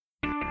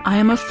I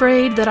am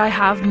afraid that I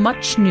have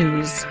much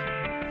news,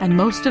 and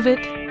most of it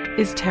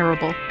is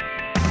terrible.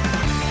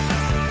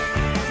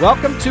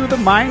 Welcome to The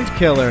Mind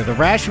Killer, the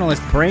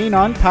rationalist brain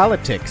on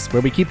politics,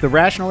 where we keep the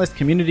rationalist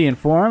community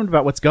informed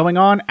about what's going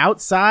on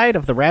outside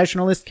of the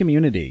rationalist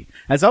community.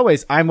 As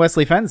always, I'm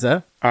Wesley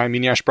Fenza. I'm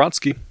Eneasz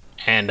Brodsky.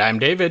 And I'm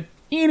David.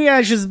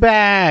 Eneasz is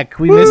back.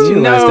 We missed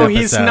you last episode. No,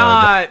 he's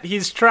not.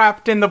 He's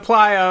trapped in the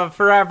playa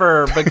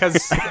forever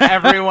because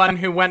everyone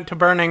who went to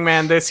Burning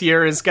Man this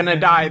year is going to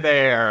die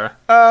there.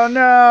 Oh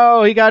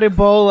no, he got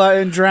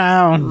Ebola and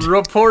drowned.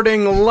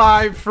 Reporting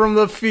live from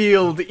the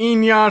field,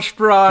 Eneasz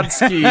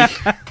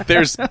Brodsky.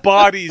 There's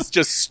bodies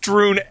just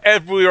strewn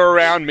everywhere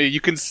around me.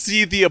 You can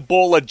see the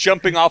Ebola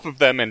jumping off of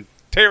them and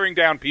tearing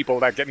down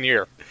people that get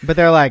near. But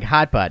they're like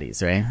hot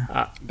bodies, right?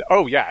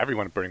 Oh yeah,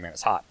 everyone at Burning Man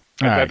is hot.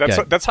 Right,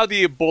 that's how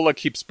the Ebola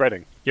keeps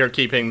spreading. You're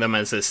keeping them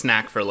as a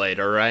snack for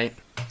later, right?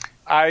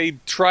 I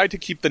try to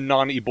keep the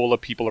non-Ebola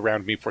people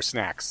around me for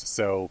snacks,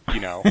 so,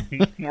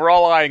 we're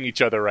all eyeing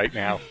each other right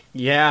now.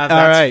 Yeah,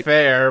 that's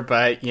fair,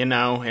 but, in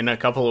a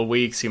couple of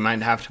weeks you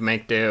might have to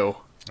make do.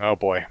 Oh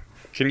boy.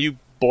 Can you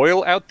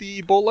boil out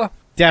the Ebola?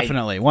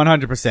 Definitely,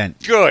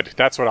 100%. Good,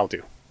 that's what I'll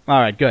do. All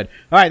right, good.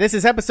 All right, this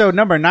is episode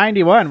number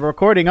 91. We're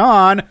recording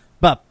on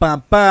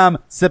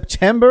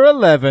September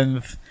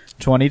 11th.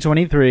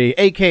 2023,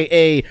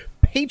 a.k.a.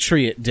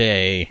 Patriot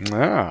Day.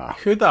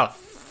 Who the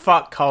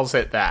fuck calls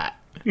it that?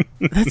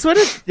 That's what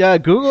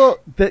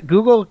the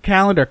Google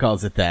Calendar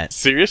calls it that.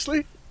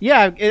 Seriously?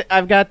 Yeah,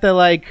 I've got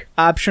the,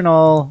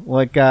 optional,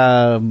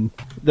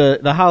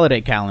 the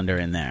holiday calendar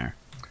in there.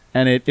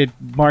 And it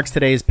marks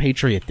today as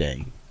Patriot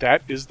Day.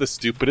 That is the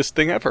stupidest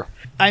thing ever.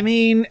 I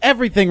mean,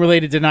 everything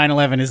related to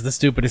 9/11 is the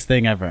stupidest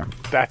thing ever.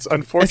 That's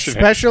unfortunate.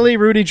 Especially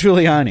Rudy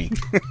Giuliani.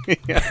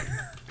 Yeah.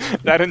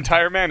 That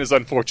entire man is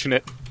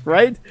unfortunate.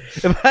 Right?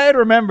 If I had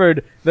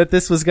remembered that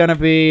this was going to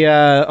be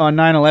on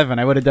 9/11,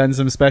 I would have done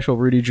some special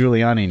Rudy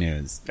Giuliani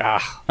news.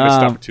 Missed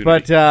opportunity.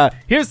 But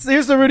here's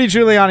the Rudy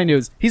Giuliani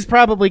news. He's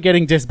probably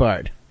getting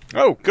disbarred.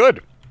 Oh,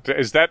 good.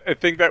 Is that a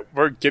thing that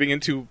we're getting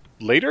into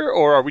later,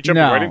 or are we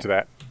jumping right into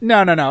that?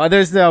 No.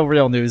 There's no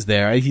real news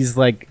there. He's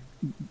got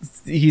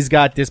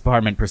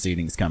disbarment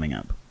proceedings coming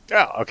up.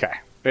 Oh, okay.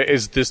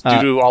 Is this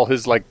due to all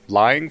his,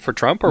 lying for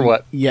Trump, or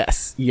what?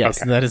 Yes,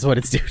 okay. That is what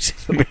it's due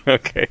to.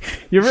 Okay.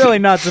 You're really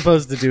not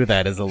supposed to do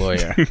that as a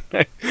lawyer.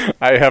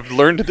 I have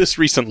learned this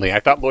recently.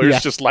 I thought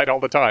lawyers just lied all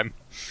the time.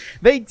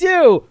 They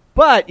do,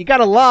 but you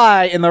gotta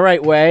lie in the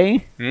right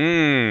way.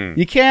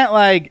 You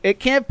can't, it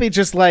can't be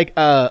just,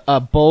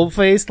 a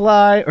bold-faced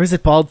lie, or is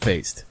it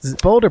bald-faced? Is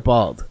it bold or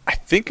bald? I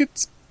think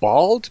it's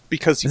bald,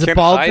 because you can't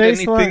hide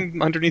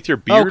anything underneath your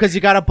beard. Oh, because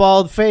you got a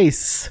bald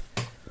face.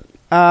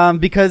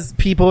 Because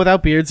people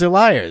without beards are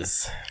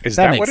liars. Is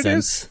that makes what it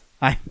sense. is?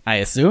 I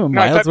assume. No,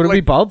 Why else would it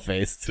be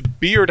bald-faced? The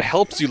beard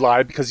helps you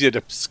lie because it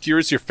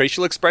obscures your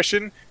facial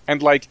expression.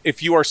 And,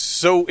 if you are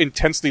so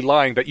intensely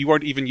lying that you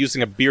aren't even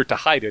using a beard to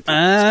hide it, it's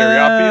very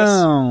obvious.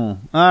 Oh.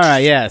 All right,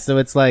 yeah. So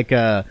it's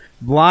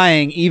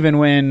lying even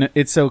when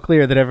it's so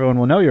clear that everyone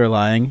will know you're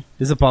lying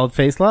is a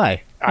bald-faced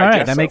lie. All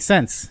right, that makes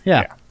sense.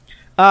 Yeah.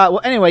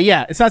 Well, anyway,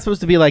 yeah. It's not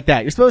supposed to be like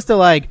that. You're supposed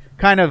to,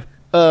 kind of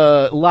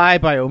lie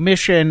by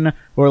omission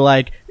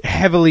or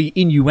heavily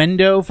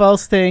innuendo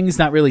false things,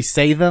 not really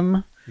say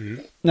them.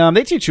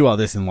 They teach you all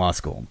this in law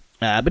school.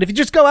 But if you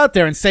just go out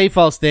there and say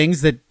false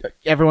things that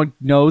everyone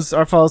knows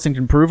are false and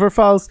can prove are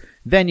false,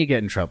 then you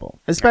get in trouble.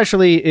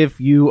 Especially if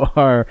you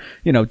are,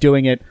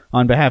 doing it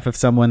on behalf of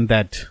someone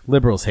that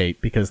liberals hate,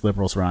 because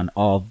liberals run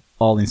all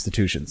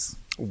institutions.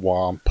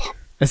 Womp.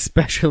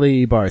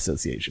 Especially bar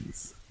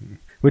associations.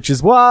 Which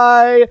is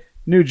why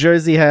New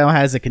Jersey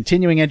has a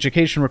continuing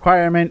education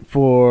requirement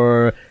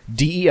for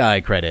DEI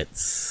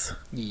credits.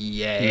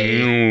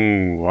 Yay.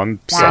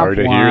 I'm sorry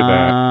to hear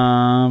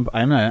that.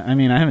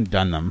 I haven't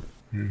done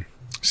them.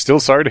 Still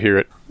sorry to hear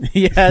it.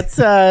 Yeah,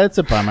 it's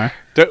a bummer.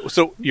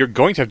 So you're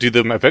going to have to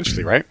do them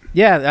eventually, right?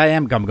 Yeah, I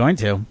am. I'm going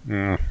to.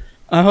 Yeah.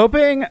 I'm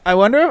hoping. I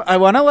wonder. I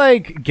want to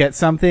get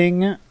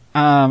something.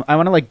 I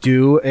want to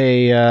do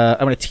a.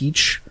 I want to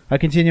teach a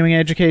continuing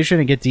education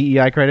and get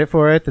DEI credit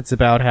for it. That's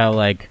about how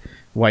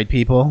white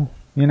people,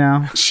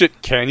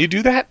 Shit, can you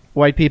do that?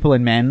 White people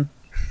and men.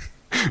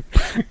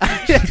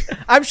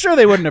 I'm sure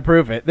they wouldn't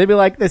approve it. They'd be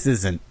like, this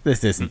isn't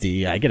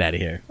DEI. Get out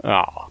of here.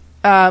 Oh.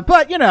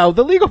 But,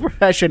 the legal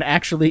profession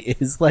actually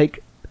is,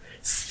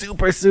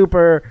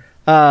 super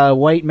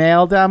white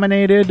male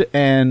dominated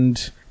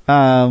and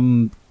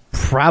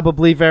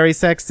probably very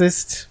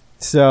sexist.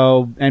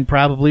 And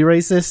probably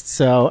racist.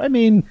 So,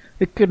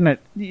 it couldn't,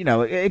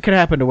 it could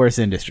happen to worse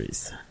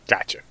industries.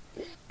 Gotcha.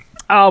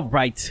 All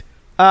right.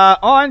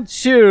 On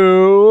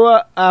to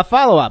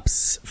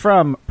follow-ups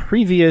from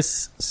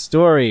previous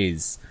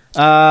stories.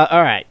 All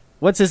right.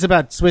 What's this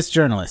about Swiss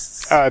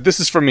journalists? This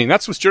is from me,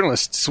 not Swiss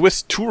journalists,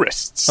 Swiss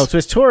tourists. Oh,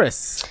 Swiss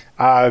tourists.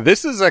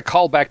 This is a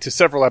callback to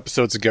several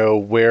episodes ago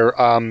where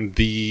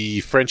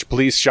the French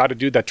police shot a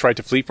dude that tried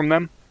to flee from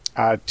them.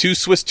 2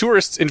 Swiss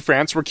tourists in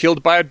France were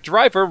killed by a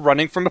driver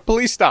running from a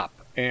police stop.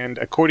 and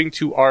according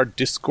to our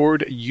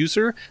Discord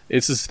user,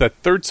 this is the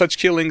third such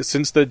killing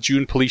since the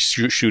June police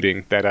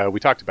shooting that we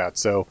talked about.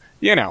 So,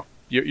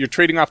 you're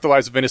trading off the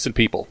lives of innocent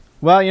people.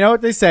 Well, you know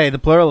what they say, the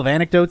plural of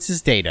anecdotes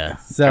is data.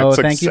 So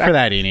thank you for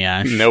that,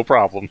 Eneasz. No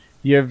problem.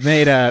 You've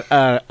made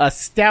a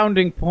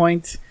astounding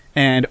point,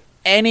 and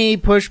any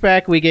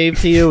pushback we gave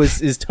to you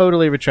is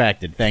totally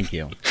retracted. Thank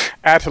you.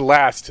 At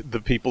last, the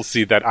people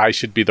see that I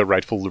should be the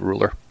rightful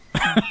ruler.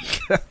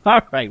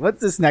 All right,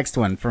 what's this next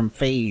one from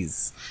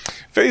FaZe?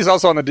 FaZe,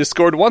 also on the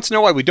Discord, wants to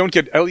know why we don't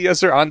get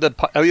Eliezer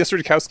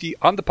Dukowski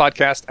on the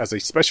podcast as a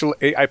special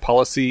AI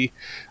policy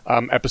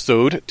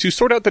episode to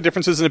sort out the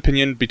differences in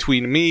opinion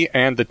between me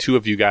and the two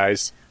of you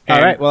guys. And,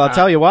 all right, well, I'll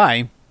tell you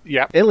why.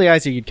 Yeah.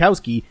 Eliezer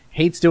Dukowski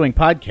hates doing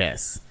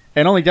podcasts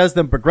and only does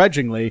them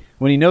begrudgingly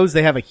when he knows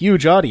they have a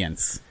huge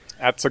audience.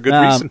 That's a good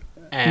reason.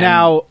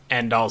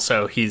 And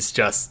also, he's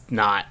just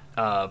not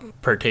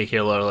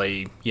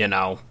particularly,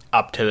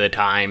 up to the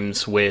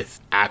times with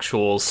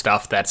actual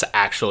stuff that's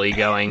actually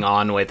going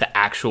on with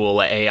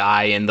actual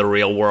AI in the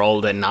real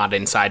world and not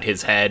inside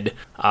his head.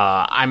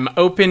 I'm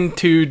open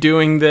to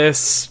doing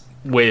this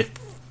with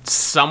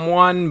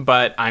someone,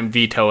 but I'm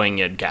vetoing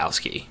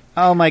Yudkowsky.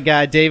 Oh my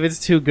god, David's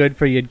too good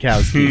for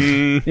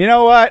Yudkowsky. You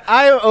know what?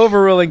 I'm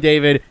overruling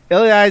David.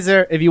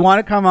 Eliezer, if you want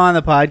to come on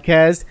the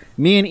podcast,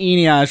 me and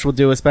Eneasz will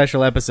do a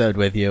special episode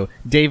with you.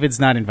 David's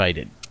not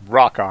invited.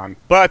 Rock on.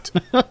 But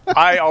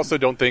I also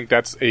don't think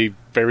that's a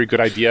very good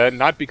idea,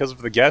 not because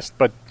of the guest,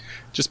 but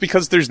just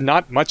because there's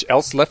not much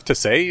else left to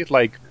say.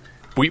 Like,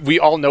 we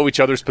all know each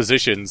other's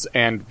positions,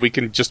 and we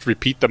can just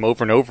repeat them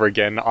over and over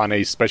again on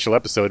a special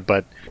episode,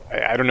 but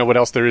I don't know what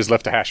else there is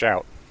left to hash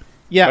out.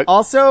 Yeah,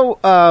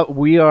 also,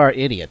 we are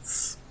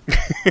idiots.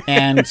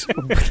 And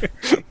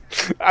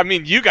I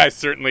mean, you guys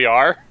certainly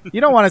are. You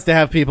don't want us to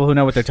have people who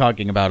know what they're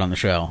talking about on the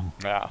show.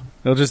 Yeah.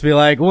 They'll just be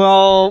like,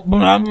 well,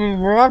 blah,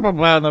 blah, blah,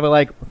 blah, and they'll be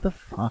like, what the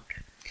fuck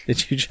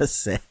did you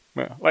just say?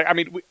 Yeah. Like, I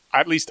mean,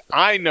 at least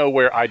I know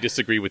where I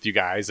disagree with you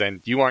guys, and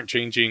you aren't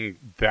changing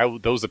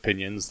those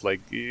opinions.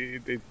 Like,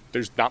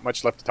 there's not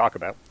much left to talk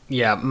about.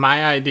 Yeah,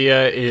 my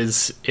idea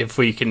is if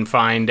we can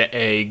find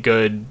a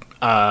good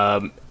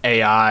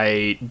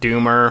AI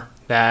doomer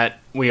that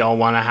we all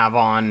want to have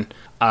on,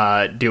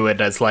 do it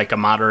as like a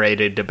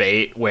moderated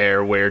debate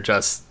where we're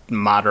just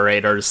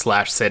moderators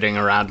 / sitting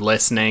around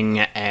listening,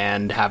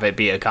 and have it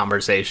be a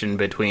conversation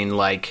between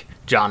like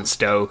John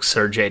Stokes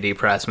or JD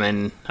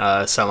Pressman,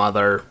 some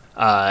other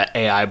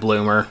AI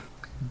bloomer.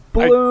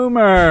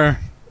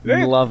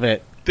 Love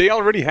it. They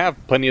already have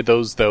plenty of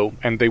those, though,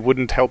 and they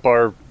wouldn't help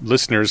our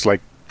listeners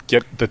like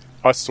get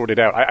us sorted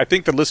out. I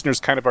think the listeners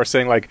kind of are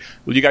saying like,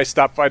 will you guys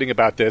stop fighting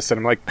about this? And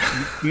I'm like,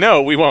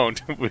 no, we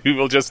won't. We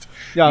will just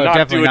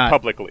not do it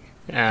publicly.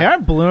 Yeah.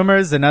 Aren't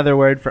bloomers another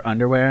word for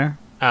underwear?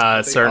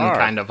 Certain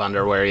kind of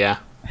underwear, yeah.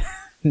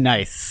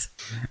 Nice.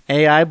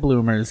 AI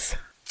bloomers.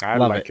 I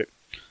Love like it.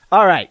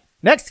 All right.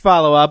 Next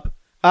follow-up.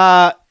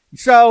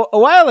 So a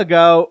while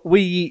ago,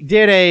 we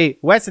did a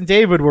Wes and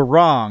David were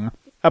wrong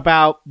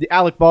about the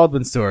Alec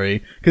Baldwin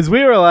story, because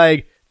we were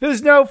like,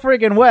 there's no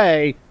friggin'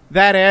 way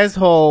that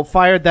asshole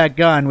fired that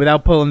gun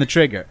without pulling the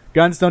trigger.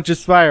 Guns don't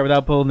just fire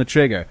without pulling the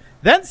trigger.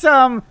 Then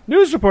some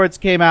news reports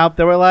came out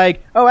that were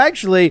like, oh,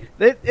 actually,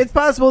 it's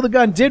possible the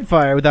gun did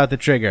fire without the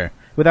trigger,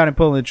 without him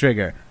pulling the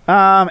trigger.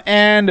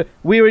 And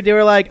they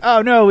were like,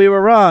 oh no, we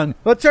were wrong.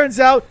 Well, it turns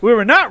out we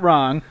were not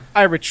wrong.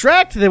 I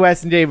retract the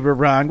Wes and David were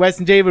wrong. Wes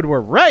and David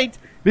were right,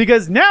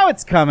 because now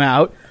it's come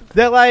out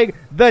that, like,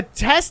 the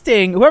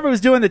testing, whoever was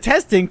doing the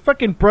testing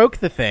fucking broke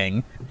the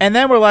thing. And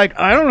then we're like,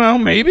 I don't know,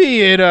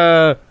 maybe it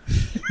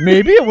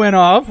went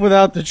off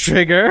without the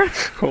trigger.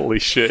 Holy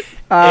shit.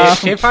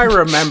 If I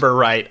remember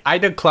right, I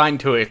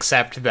declined to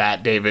accept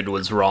that David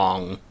was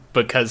wrong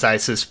because I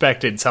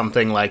suspected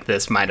something like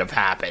this might have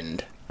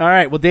happened. All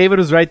right, well, David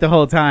was right the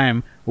whole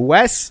time.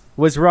 Wes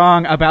was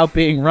wrong about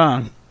being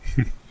wrong.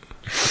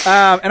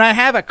 And I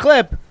have a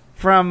clip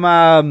from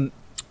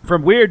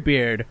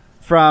Weirdbeard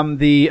from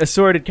the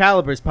Assorted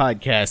Calibers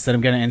podcast that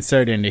I'm going to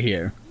insert into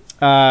here,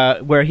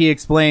 where he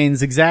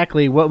explains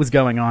exactly what was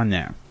going on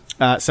there.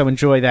 So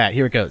enjoy that.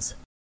 Here it goes.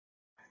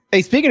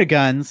 Hey, speaking of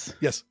guns.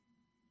 Yes.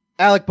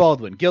 Alec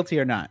Baldwin, guilty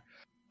or not?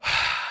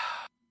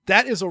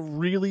 That is a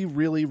really,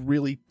 really,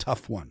 really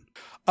tough one.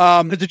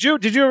 Did you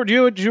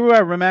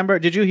remember?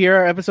 Did you hear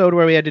our episode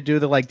where we had to do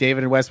the like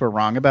David and Wes were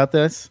wrong about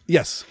this?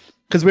 Yes.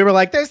 Because we were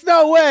like, there's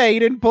no way he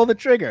didn't pull the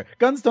trigger.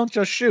 Guns don't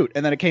just shoot.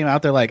 And then it came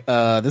out, they're like,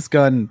 this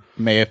gun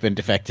may have been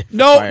defective.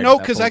 No,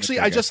 because actually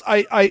I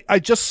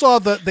just saw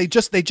they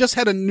just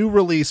had a new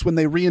release when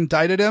they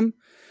re-indicted him.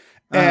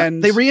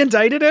 And they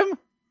re-indicted him?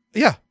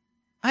 Yeah.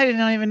 I did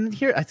not even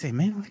hear. I'd say,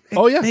 man.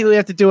 Oh yeah. Maybe we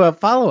have to do a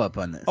follow-up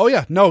on this. Oh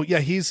yeah. No, yeah,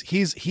 he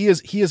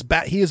is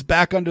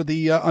back under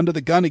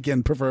the gun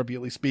again,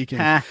 proverbially speaking.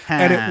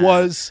 And it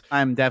was,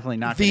 I'm definitely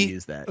not going to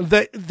use that.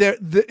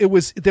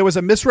 There was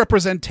a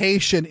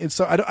misrepresentation, and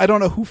so I don't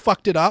know who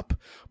fucked it up,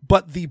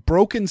 but the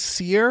broken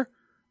sear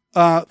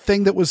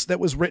thing that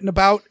was written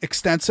about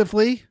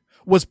extensively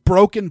was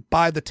broken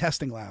by the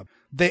testing lab.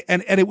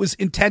 And it was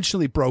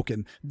intentionally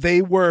broken.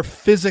 They were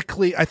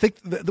physically, I think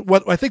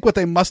what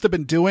they must have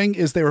been doing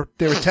is they were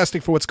testing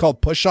for what's called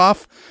push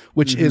off,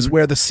 which is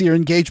where the sear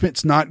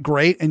engagement's not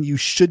great, and you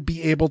should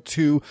be able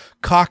to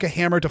cock a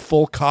hammer to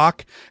full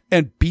cock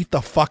and beat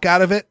the fuck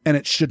out of it, and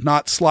it should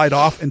not slide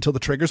off until the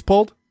trigger's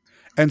pulled.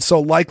 And so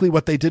likely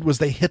what they did was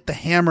they hit the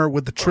hammer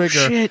with the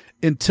trigger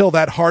until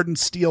that hardened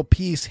steel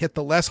piece hit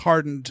the less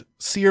hardened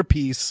sear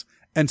piece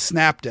and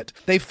snapped it.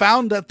 They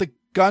found that the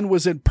gun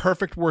was in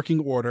perfect working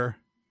order.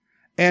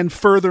 And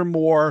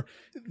furthermore,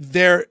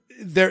 they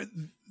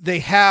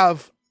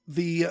have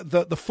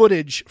the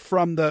footage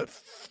from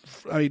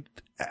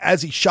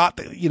as he shot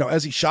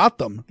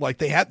them, like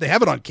they have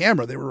it on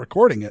camera. They were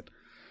recording it.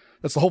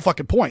 That's the whole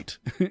fucking point.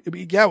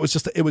 It was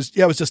just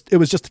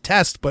a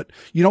test, but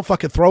you don't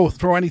fucking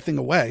throw anything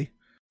away.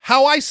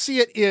 How I see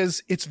it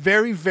is it's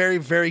very, very,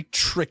 very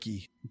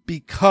tricky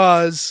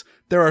because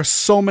there are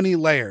so many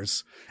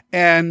layers.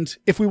 And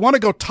if we want to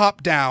go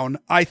top down,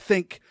 I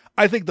think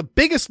the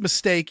biggest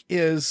mistake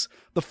is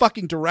the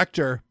fucking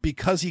director,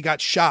 because he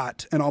got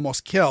shot and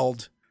almost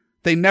killed.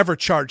 They never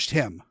charged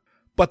him.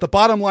 But the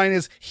bottom line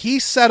is he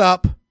set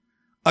up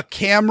a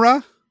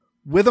camera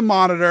with a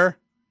monitor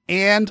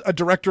and a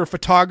director of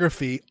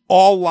photography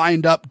all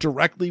lined up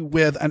directly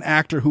with an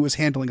actor who was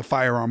handling a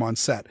firearm on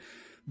set.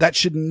 That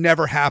should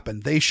never happen.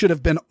 They should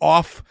have been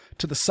off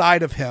to the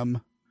side of him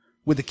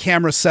with the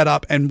camera set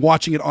up and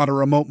watching it on a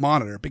remote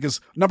monitor. Because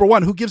number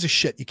one, who gives a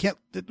shit? It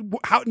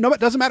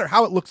doesn't matter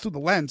how it looks through the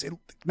lens. It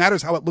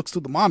matters how it looks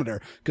through the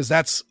monitor, because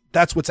that's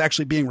what's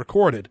actually being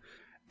recorded.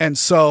 And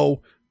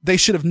so they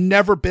should have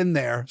never been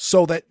there,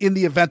 so that in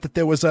the event that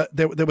there was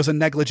a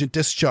negligent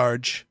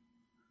discharge,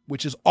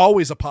 which is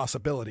always a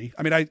possibility.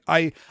 I mean,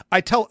 I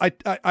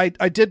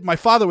did, my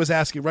father was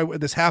asking right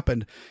when this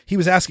happened, he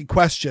was asking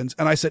questions,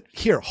 and I said,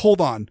 here,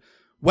 hold on.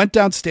 Went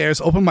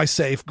downstairs, opened my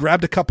safe,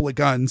 grabbed a couple of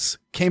guns,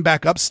 came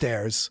back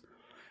upstairs,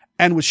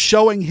 and was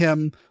showing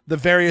him the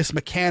various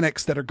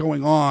mechanics that are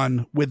going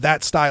on with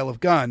that style of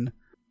gun.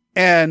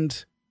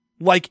 And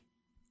like,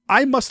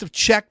 I must have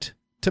checked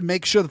to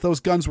make sure that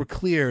those guns were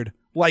cleared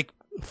like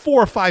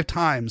 4 or 5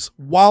 times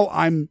while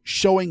I'm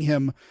showing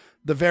him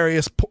the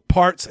various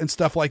parts and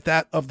stuff like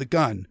that of the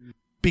gun,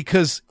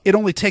 because it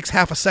only takes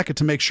half a second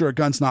to make sure a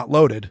gun's not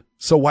loaded.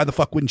 So why the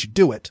fuck wouldn't you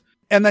do it?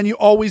 And then you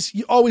always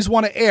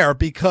want to err,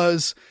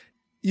 because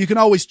you can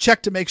always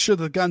check to make sure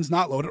the gun's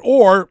not loaded.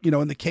 Or,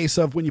 in the case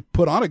of when you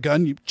put on a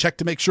gun, you check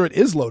to make sure it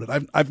is loaded.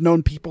 I've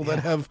known people that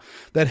have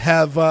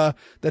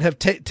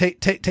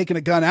taken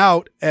a gun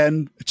out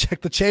and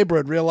checked the chamber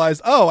and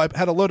realized, oh, I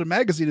had a loaded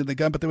magazine in the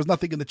gun, but there was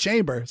nothing in the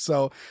chamber.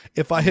 So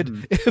if I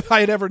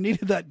had ever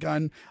needed that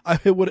gun,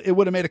 it would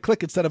have made a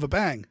click instead of a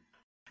bang.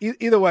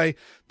 Either way,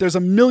 there's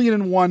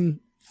 1,000,001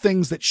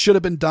 things that should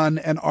have been done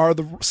and are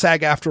the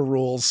SAG-AFTRA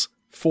rules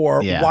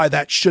for why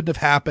that shouldn't have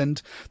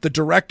happened. The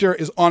director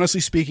is, honestly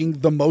speaking,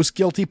 the most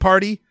guilty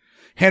party.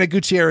 Hannah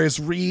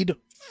Gutierrez-Reed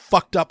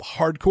fucked up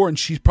hardcore, and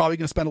she's probably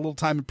going to spend a little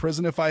time in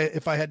prison if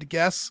I had to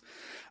guess.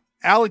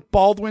 Alec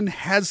Baldwin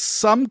has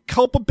some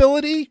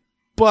culpability,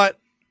 but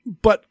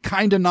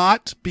kind of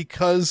not,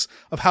 because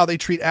of how they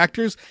treat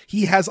actors.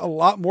 He has a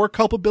lot more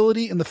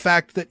culpability in the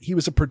fact that he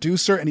was a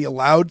producer and he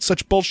allowed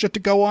such bullshit to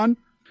go on.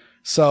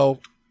 So,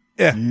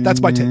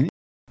 that's my take.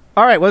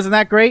 All right, wasn't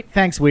that great?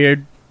 Thanks,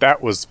 Weird.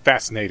 That was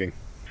fascinating.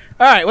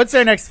 All right, what's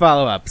our next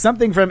follow-up?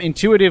 Something from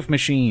Intuitive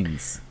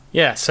Machines.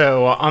 Yeah,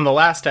 so on the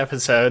last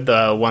episode,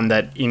 the one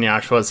that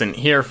Eneasz wasn't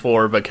here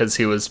for because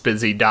he was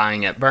busy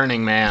dying at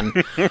Burning Man,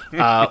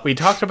 we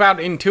talked about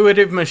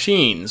Intuitive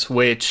Machines,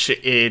 which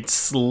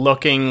it's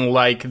looking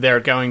like they're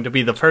going to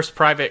be the first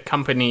private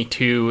company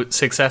to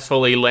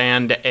successfully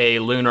land a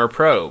lunar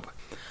probe.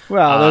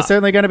 Well, they're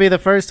certainly going to be the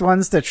first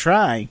ones to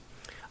try.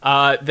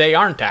 They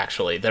aren't,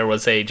 actually. There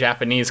was a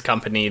Japanese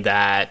company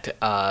that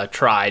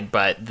tried,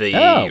 but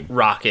the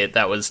rocket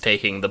that was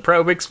taking the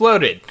probe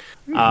exploded.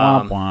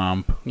 Womp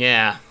womp.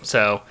 Yeah,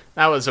 so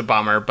that was a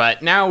bummer.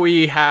 But now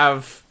we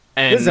have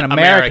an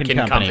American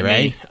company,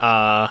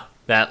 right?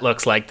 That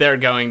looks like they're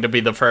going to be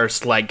the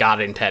first, like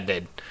God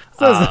intended.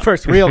 So this is the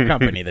first real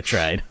company that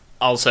tried.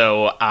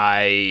 Also,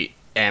 I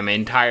am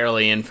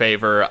entirely in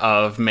favor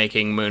of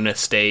making Moon a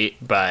state,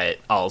 but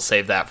I'll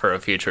save that for a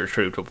future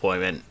troop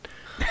deployment.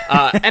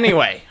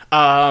 Anyway,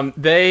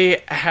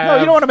 they have... No,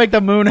 you don't want to make the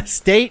moon a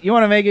state. You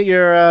want to make it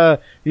your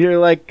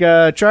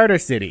charter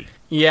city.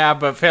 Yeah,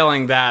 but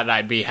failing that,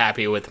 I'd be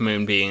happy with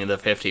Moon being the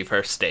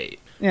 51st state.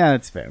 Yeah,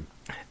 that's fair.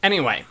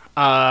 Anyway,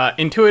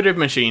 Intuitive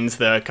Machines,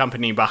 the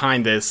company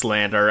behind this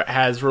lander,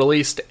 has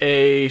released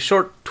a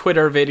short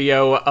Twitter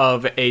video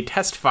of a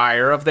test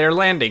fire of their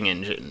landing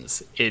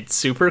engines. It's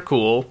super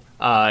cool.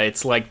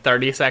 It's like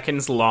 30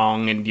 seconds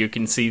long, and you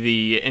can see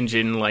the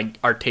engine like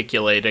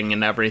articulating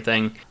and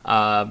everything.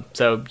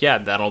 So yeah,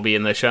 that'll be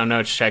in the show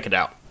notes. Check it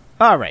out.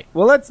 All right,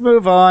 well, let's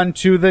move on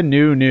to the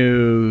new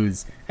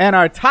news. And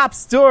our top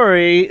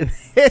story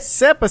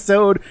this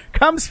episode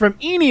comes from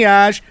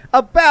Eneasz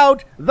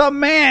about the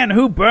man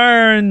who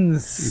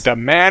burns. The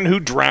man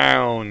who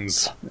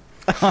drowns.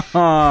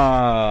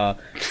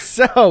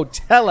 So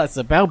tell us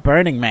about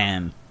Burning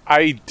Man.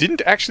 I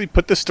didn't actually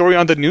put the story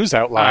on the news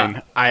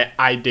outline.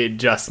 I did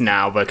just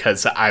now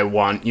because I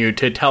want you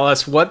to tell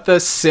us what the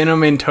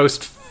cinnamon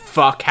toast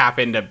fuck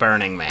happened at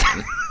Burning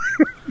Man.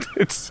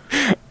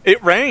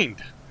 It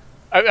rained.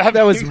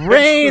 There was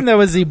rain, there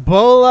was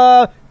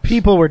Ebola,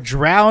 people were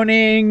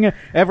drowning,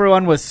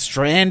 everyone was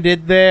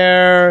stranded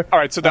there. All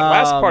right, so that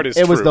last part is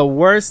It true. was the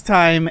worst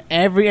time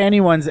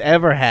anyone's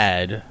ever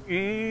had,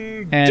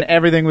 and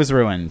everything was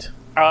ruined.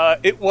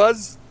 It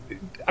was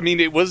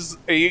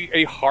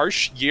a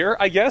harsh year,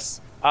 I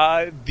guess.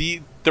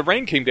 The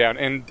rain came down,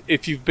 and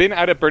if you've been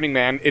out at Burning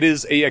Man, it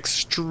is a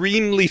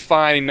extremely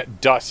fine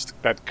dust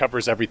that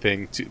covers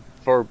everything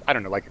for, I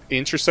don't know, like an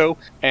inch or so.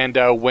 And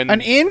when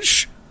An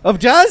inch of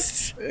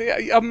dust? do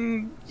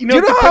you Do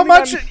you know how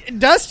much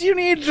dust you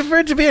need for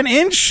it to be an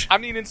inch? I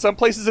mean, in some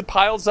places it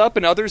piles up,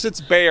 and others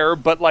it's bare.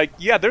 But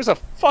there's a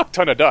fuck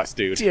ton of dust,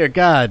 dude. Dear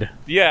God.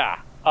 Yeah.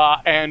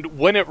 And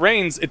when it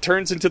rains, it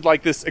turns into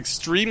like this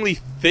extremely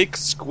thick,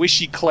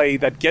 squishy clay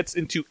that gets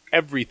into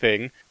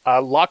everything,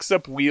 locks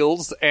up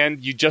wheels, and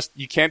you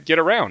can't get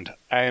around.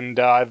 And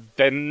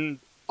then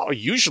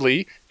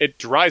usually it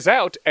dries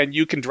out and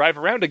you can drive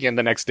around again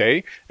the next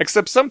day,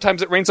 except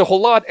sometimes it rains a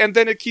whole lot and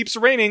then it keeps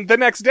raining the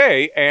next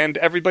day and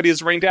everybody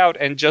is rained out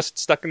and just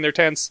stuck in their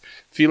tents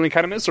feeling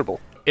kind of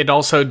miserable. It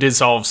also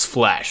dissolves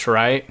flesh,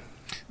 right?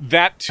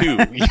 That too.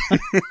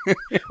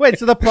 Wait,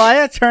 so the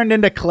playa turned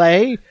into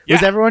clay? Yeah.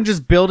 Was everyone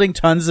just building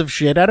tons of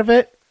shit out of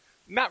it?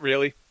 Not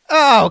really.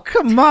 Oh,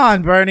 come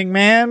on, Burning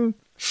Man.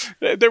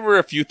 There were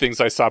a few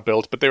things I saw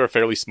built, but they were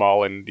fairly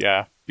small and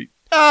yeah.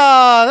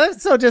 Oh,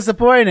 that's so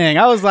disappointing.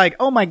 I was like,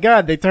 oh my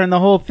God, they turned the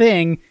whole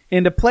thing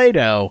into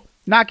Play-Doh.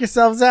 Knock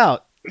yourselves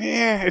out.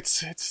 Yeah,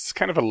 it's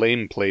kind of a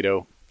lame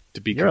Play-Doh,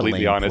 to be You're a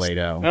completely lame honest.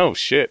 Play-Doh. Oh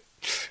shit.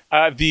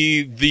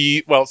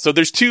 So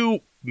there's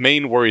two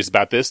main worries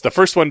about this. The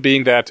first one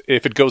being that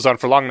if it goes on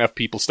for long enough,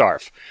 people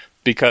starve.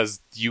 Because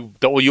you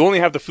only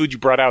have the food you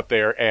brought out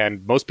there,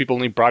 and most people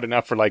only brought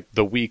enough for like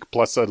the week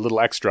plus a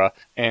little extra.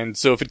 And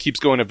so if it keeps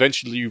going,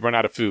 eventually you run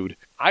out of food.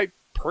 I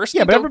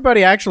personally But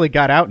everybody actually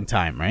got out in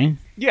time, right?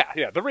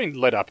 Yeah, the rain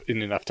let up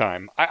in enough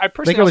time. I I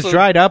personally think it was also,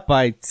 dried up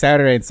by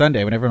Saturday and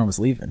Sunday when everyone was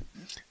leaving.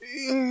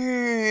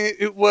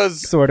 It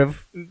was Sort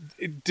of.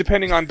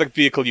 depending on the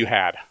vehicle you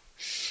had.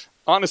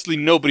 Honestly,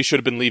 nobody should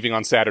have been leaving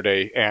on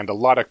Saturday, and a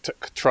lot of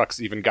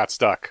trucks even got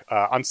stuck.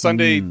 On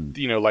Sunday,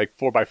 like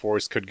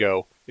 4x4s could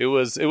go. It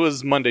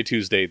was Monday,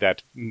 Tuesday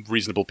that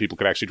reasonable people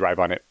could actually drive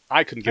on it.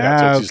 I couldn't get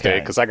out till Tuesday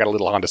because I got a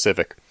little Honda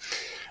Civic.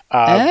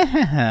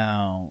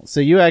 So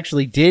you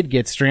actually did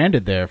get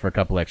stranded there for a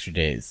couple extra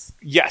days.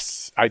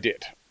 Yes, I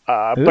did.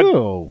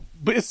 Ooh.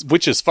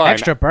 Which is fine.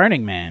 Extra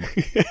Burning Man.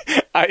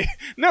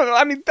 No,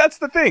 I mean, that's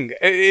the thing.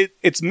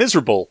 It's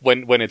miserable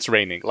when it's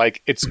raining.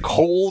 Like, it's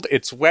cold,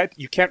 it's wet,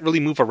 you can't really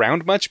move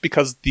around much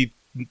because the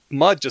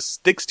mud just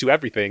sticks to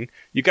everything.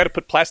 You got to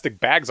put plastic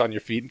bags on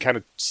your feet and kind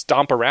of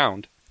stomp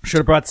around. Should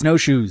have brought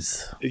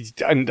snowshoes.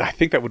 And I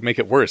think that would make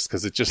it worse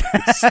because it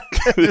Stick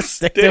to 'em.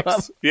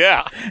 sticks.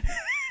 Yeah.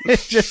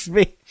 It's just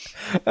me.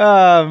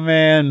 Oh,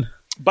 man.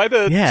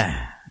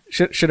 Yeah.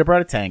 Should have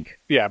brought a tank.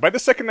 Yeah, by the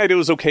second night it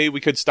was okay. We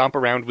could stomp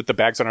around with the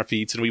bags on our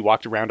feet, and we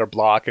walked around our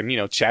block and,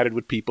 chatted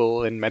with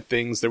people and met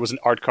things. There was an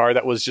art car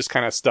that was just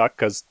kind of stuck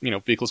because,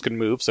 vehicles couldn't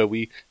move, so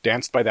we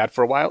danced by that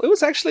for a while. It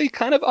was actually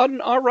kind of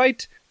an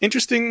alright,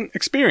 interesting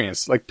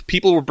experience. Like,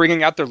 people were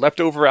bringing out their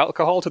leftover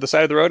alcohol to the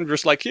side of the road and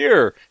just like,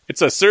 here,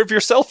 it's a serve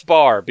yourself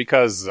bar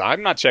because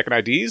I'm not checking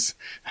IDs.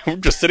 We're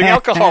just sitting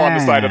alcohol on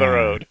the side of the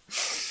road.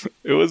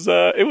 It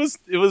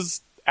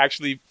was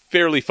actually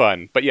fairly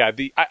fun. But yeah,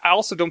 I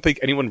also don't think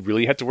anyone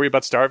really had to worry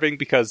about starving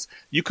because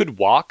you could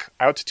walk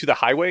out to the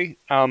highway.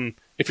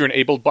 If you're an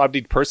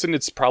able-bodied person,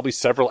 it's probably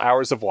several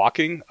hours of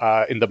walking.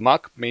 In the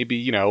muck,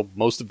 maybe,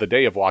 most of the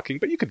day of walking,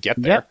 but you could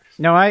get there. Yep.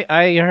 No,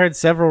 I heard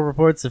several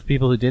reports of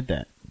people who did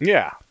that.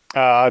 Yeah.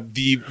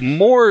 The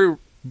more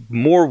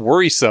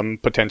worrisome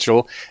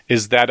potential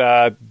is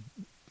that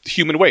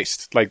human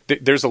waste. Like,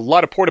 there's a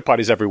lot of porta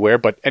potties everywhere,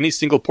 but any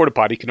single porta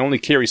potty can only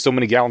carry so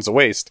many gallons of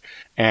waste.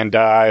 And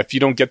if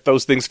you don't get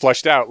those things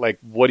flushed out, like,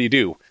 what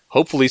do?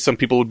 Hopefully some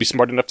people would be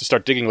smart enough to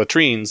start digging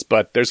latrines,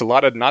 but there's a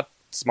lot of not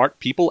smart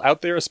people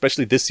out there,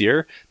 especially this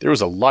year. There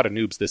was a lot of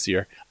noobs this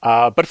year.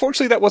 But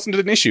fortunately, that wasn't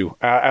an issue.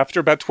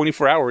 After about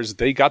 24 hours,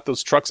 they got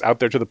those trucks out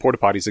there to the porta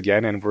potties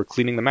again and were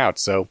cleaning them out,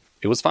 so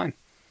it was fine.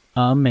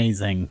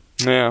 Amazing.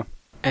 Yeah.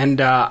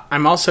 And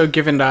I'm also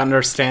given to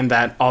understand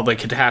that all the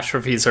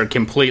catastrophes are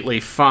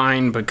completely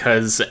fine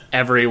because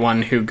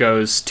everyone who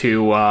goes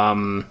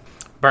to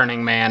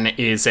Burning Man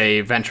is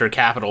a venture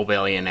capital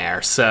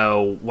billionaire.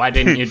 So why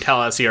didn't you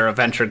tell us you're a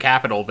venture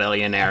capital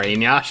billionaire,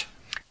 Eneasz?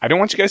 I don't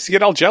want you guys to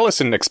get all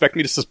jealous and expect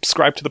me to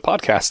subscribe to the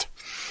podcast.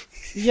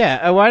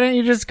 Yeah, why don't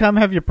you just come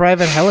have your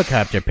private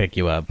helicopter pick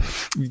you up?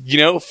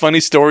 Funny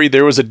story,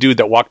 there was a dude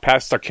that walked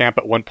past our camp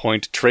at one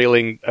point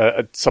trailing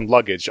some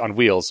luggage on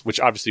wheels, which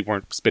obviously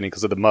weren't spinning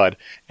because of the mud.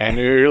 And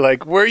we were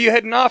like, where are you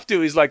heading off to?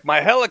 He's like,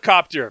 my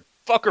helicopter.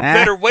 motherfucker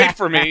better wait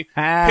for me. Paid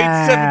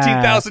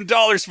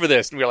 $17,000 for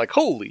this. And we were like,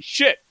 holy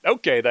shit.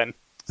 Okay, then.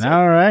 So,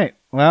 all right.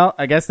 Well,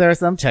 I guess there are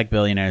some tech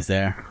billionaires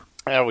there.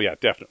 Oh, yeah,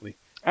 definitely.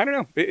 I don't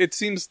know. It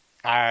seems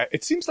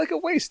like a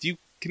waste. You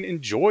can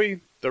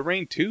enjoy the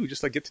rain, too.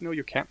 Just, like, get to know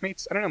your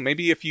campmates. I don't know.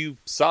 Maybe if you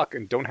suck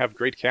and don't have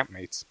great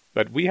campmates.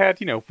 But we had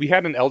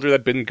an elder that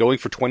had been going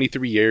for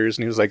 23 years,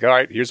 and he was like, all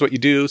right, here's what you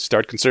do.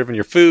 Start conserving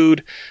your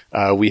food.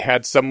 We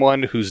had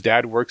someone whose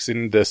dad works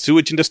in the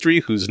sewage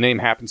industry, whose name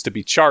happens to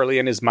be Charlie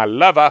and is my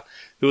lover,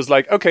 who was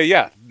like, okay,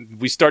 yeah,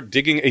 we start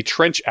digging a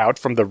trench out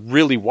from the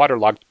really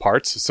waterlogged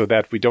parts so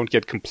that we don't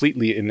get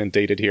completely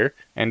inundated here.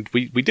 And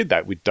we did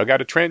that. We dug out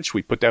a trench.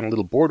 We put down a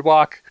little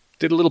boardwalk.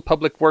 Did a little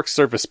public works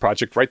service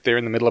project right there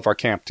in the middle of our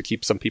camp to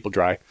keep some people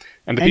dry.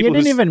 And you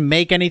didn't even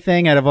make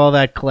anything out of all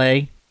that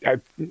clay?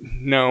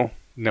 No,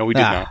 we did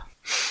not.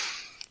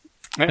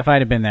 If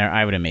I'd have been there,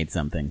 I would have made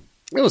something.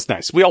 It was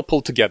nice. We all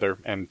pulled together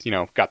and,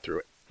 got through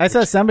it. I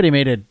saw somebody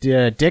made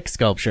a dick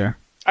sculpture.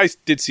 I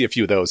did see a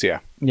few of those, yeah.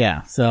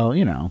 Yeah, so,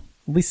 at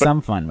least some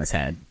fun was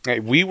had.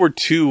 Hey, we were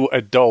too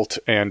adult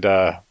and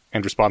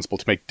responsible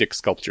to make dick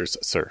sculptures,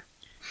 sir.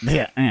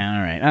 Yeah, all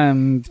right.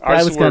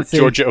 Ours were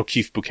Georgia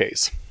O'Keeffe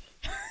bouquets.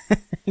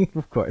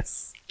 Of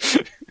course.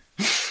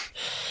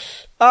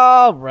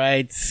 All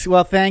right.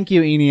 Well, thank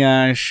you,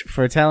 Eneasz,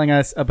 for telling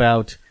us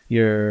about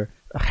your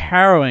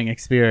harrowing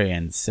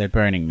experience at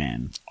Burning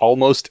Man.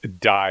 Almost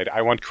died.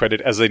 I want credit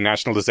as a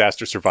national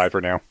disaster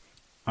survivor now.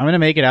 I'm going to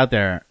make it out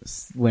there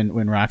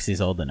when Roxy's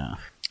old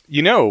enough.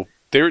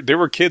 There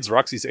were kids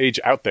Roxy's age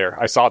out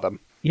there. I saw them.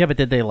 Yeah, but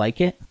did they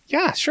like it?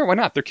 Yeah, sure. Why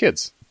not? They're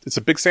kids. It's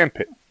a big sand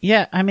pit.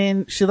 Yeah, I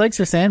mean, she likes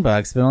her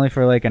sandbox, but only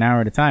for like an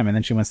hour at a time, and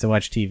then she wants to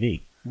watch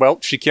TV. Well,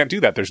 she can't do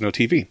that. There's no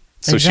TV.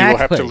 So exactly. She will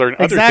have to learn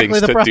other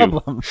things to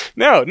do.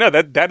 No,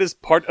 that is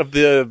part of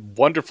the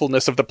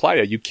wonderfulness of the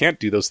playa. You can't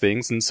do those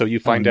things, and so you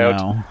find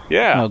out.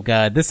 Yeah. Oh,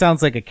 God. This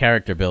sounds like a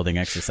character building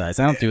exercise.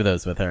 I don't do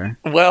those with her.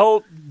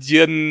 Well,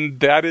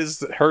 that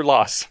is her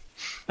loss.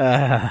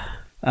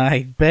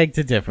 I beg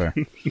to differ.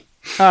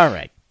 All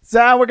right.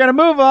 So we're going to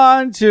move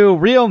on to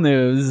real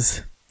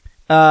news,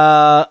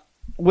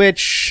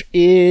 which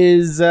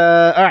is...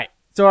 all right.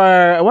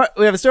 So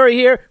we have a story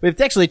here. We have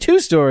actually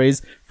two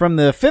stories from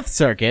the Fifth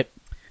Circuit.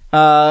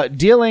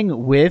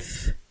 Dealing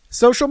with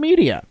social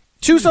media.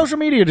 Two social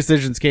media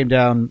decisions came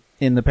down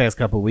in the past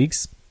couple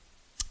weeks.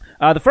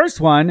 The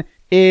first one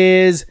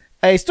is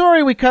a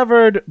story we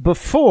covered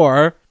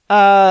before.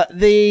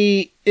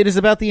 It is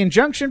about the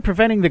injunction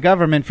preventing the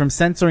government from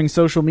censoring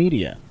social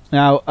media.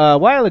 Now, a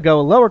while ago,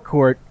 a lower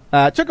court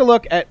took a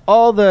look at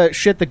all the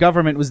shit the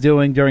government was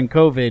doing during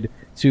COVID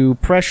to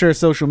pressure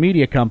social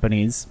media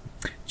companies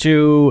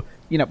to,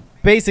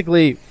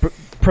 basically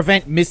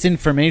prevent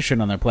misinformation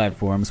on their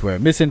platforms, where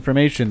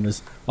misinformation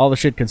was all the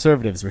shit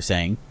conservatives were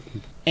saying.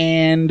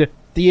 And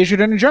they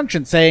issued an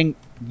injunction saying,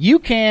 you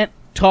can't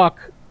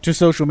talk to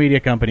social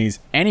media companies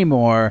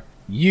anymore,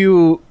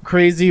 you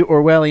crazy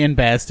Orwellian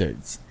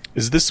bastards.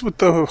 Is this what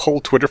the whole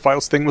Twitter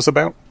Files thing was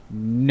about?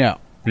 No.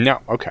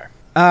 No, okay.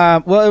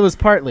 Well, it was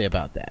partly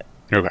about that.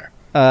 Okay.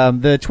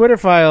 The Twitter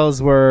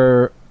Files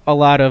were a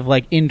lot of,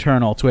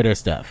 internal Twitter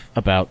stuff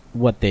about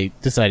what they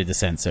decided to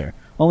censor,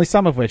 only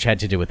some of which had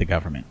to do with the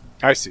government.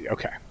 I see,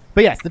 okay.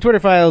 But yes, the Twitter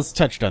Files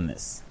touched on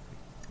this.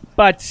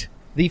 But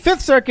the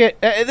Fifth Circuit,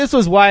 this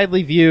was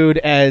widely viewed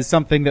as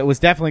something that was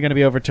definitely going to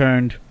be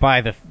overturned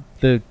by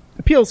the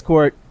appeals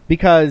court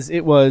because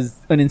it was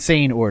an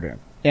insane order.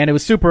 And it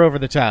was super over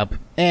the top.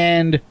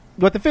 And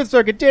what the Fifth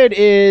Circuit did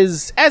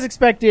is, as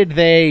expected,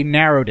 they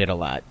narrowed it a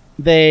lot.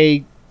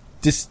 They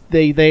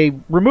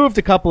removed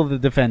a couple of the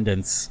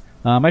defendants.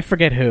 I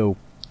forget who.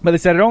 But they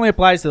said it only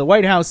applies to the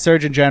White House,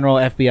 Surgeon General,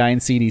 FBI,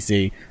 and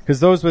CDC, because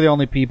those were the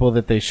only people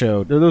that they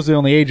showed, or those were the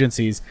only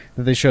agencies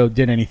that they showed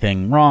did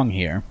anything wrong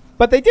here.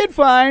 But they did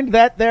find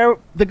that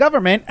the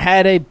government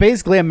had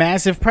basically a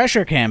massive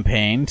pressure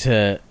campaign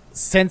to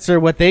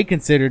censor what they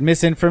considered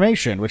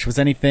misinformation, which was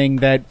anything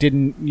that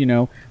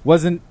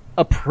wasn't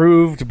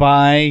approved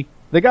by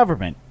the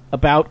government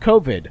about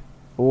COVID,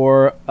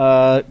 or,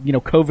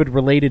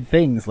 COVID-related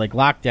things like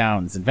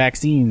lockdowns and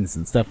vaccines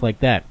and stuff like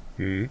that.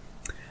 Mm-hmm.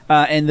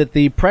 And that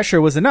the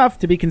pressure was enough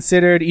to be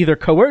considered either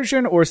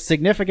coercion or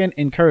significant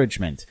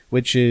encouragement,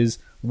 which is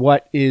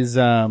what is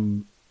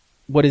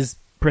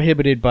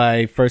prohibited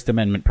by First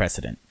Amendment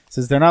precedent. It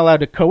says they're not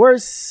allowed to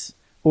coerce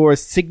or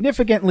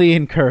significantly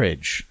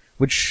encourage,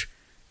 which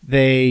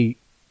they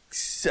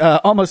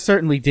almost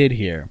certainly did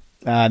here.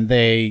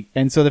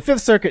 And so the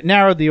Fifth Circuit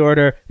narrowed the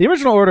order. The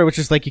original order, which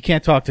is you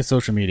can't talk to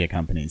social media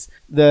companies.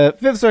 The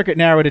Fifth Circuit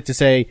narrowed it to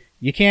say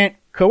you can't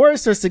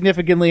coerce or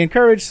significantly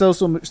encourage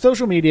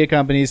social media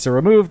companies to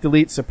remove,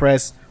 delete,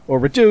 suppress, or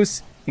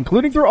reduce,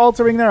 including through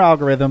altering their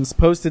algorithms,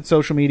 posted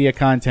social media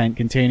content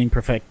containing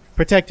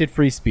protected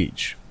free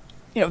speech.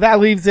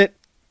 That leaves it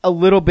a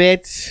little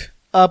bit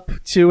up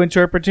to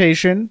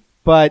interpretation,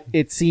 but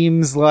it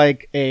seems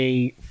like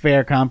a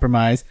fair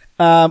compromise.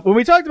 When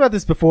we talked about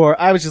this before,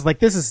 I was just like,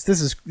 this is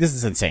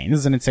insane. This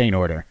is an insane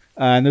order.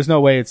 And there's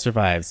no way it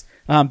survives.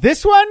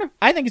 This one,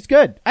 I think it's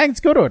good. I think it's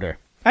a good order.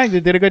 I think they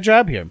did a good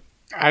job here.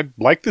 I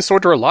like this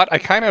order a lot. I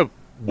kind of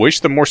wish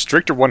the more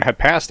stricter one had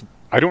passed.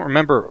 I don't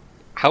remember.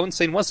 How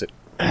insane was it?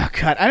 Oh,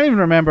 God, I don't even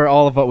remember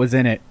all of what was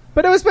in it.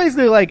 But it was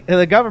basically like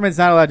the government's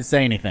not allowed to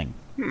say anything.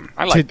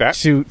 I like that.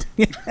 Shoot.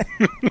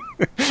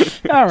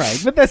 All right,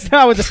 but that's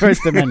not what the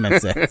First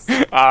Amendment says.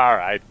 All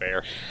right,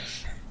 fair.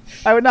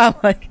 I would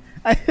not like...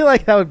 I feel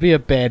like that would be a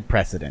bad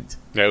precedent.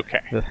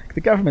 Okay.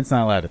 The government's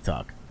not allowed to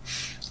talk.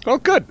 Well,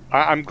 good.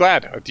 I'm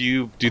glad. Do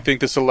you think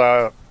this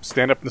will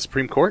stand up in the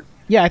Supreme Court?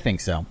 Yeah, I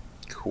think so.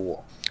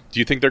 Cool. Do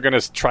you think they're going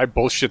to try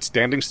bullshit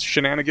standing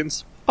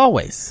shenanigans?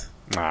 Always.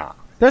 Ah.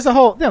 There's a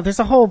whole,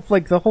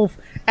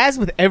 as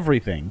with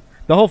everything,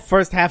 the whole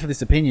first half of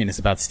this opinion is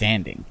about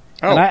standing.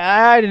 Oh. And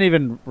I didn't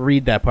even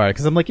read that part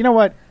because I'm like, you know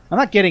what? I'm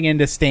not getting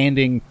into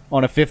standing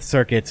on a Fifth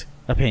Circuit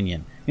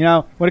opinion. You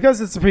know, when it goes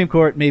to the Supreme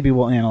Court, maybe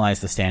we'll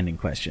analyze the standing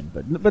question,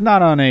 but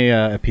not on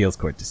a appeals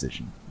court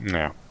decision.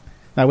 No.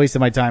 I wasted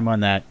my time on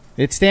that.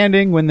 It's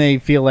standing when they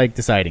feel like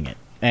deciding it,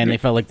 and they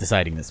felt like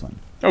deciding this one.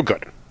 Oh,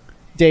 good.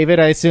 David,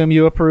 I assume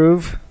you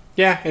approve?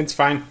 Yeah, it's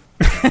fine.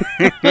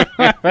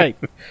 Right.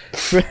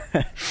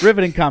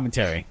 Riveting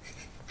commentary.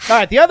 All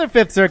right, the other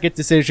Fifth Circuit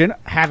decision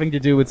having to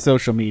do with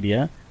social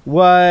media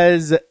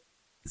was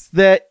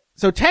that...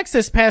 So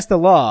Texas passed a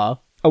law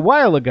a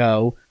while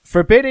ago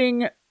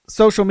forbidding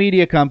social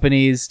media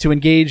companies to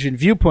engage in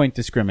viewpoint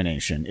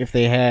discrimination if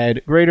they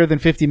had greater than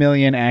 50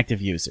 million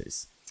active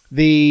users.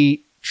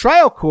 The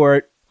trial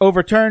court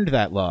overturned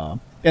that law,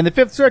 and the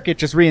Fifth Circuit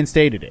just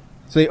reinstated it.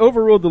 So they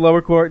overruled the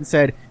lower court and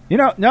said,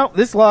 no,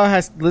 this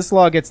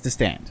law gets to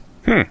stand.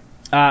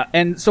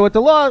 And so what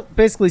the law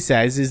basically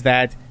says is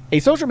that a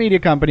social media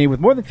company with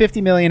more than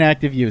 50 million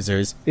active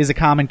users is a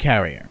common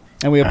carrier.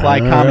 And we apply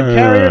common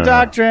carrier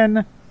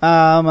doctrine,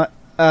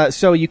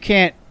 so you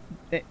can't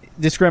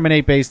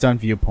discriminate based on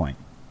viewpoint.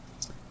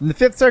 And the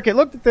Fifth Circuit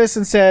looked at this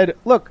and said,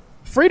 look,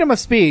 freedom of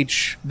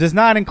speech does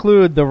not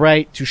include the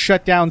right to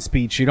shut down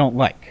speech you don't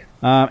like.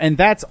 And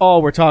that's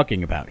all we're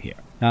talking about here.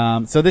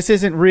 So this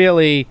isn't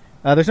really,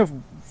 there's no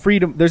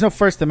freedom, there's no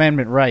First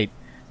Amendment right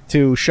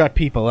to shut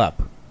people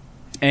up.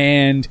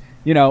 And,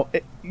 you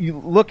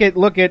look at,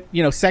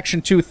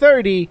 Section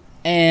 230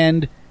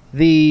 and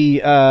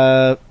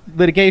the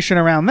litigation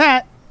around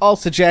that all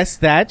suggests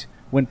that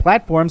when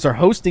platforms are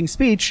hosting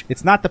speech,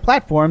 it's not the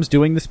platforms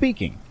doing the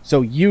speaking.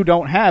 So you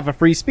don't have a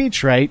free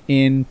speech right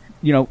in,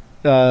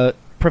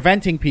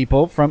 preventing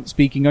people from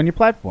speaking on your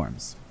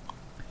platforms.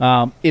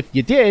 If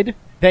you did,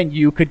 then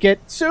you could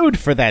get sued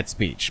for that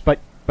speech. But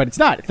it's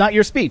not. It's not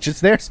your speech.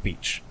 It's their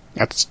speech.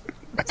 I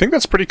think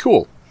that's pretty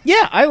cool.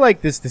 Yeah, I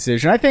like this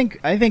decision. I think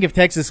if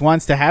Texas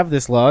wants to have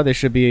this law, they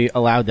should be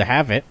allowed to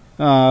have it.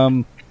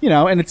 And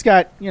it's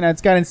got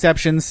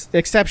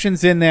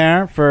exceptions in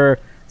there for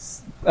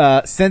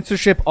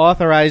censorship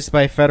authorized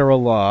by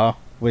federal law,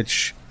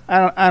 which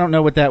I don't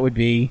know what that would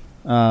be.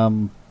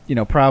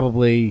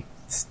 Probably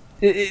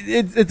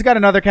it's got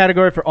another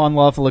category for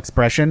unlawful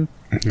expression.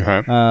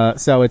 Okay.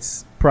 So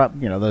it's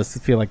those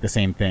feel like the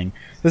same thing.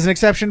 There's an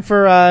exception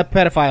for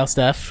pedophile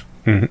stuff.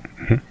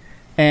 Mm-hmm.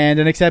 And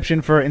an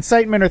exception for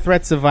incitement or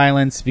threats of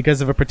violence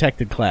because of a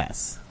protected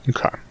class.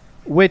 Okay.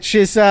 Which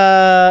is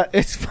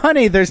it's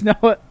funny. There's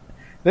no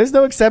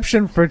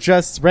exception for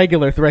just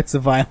regular threats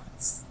of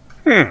violence.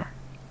 You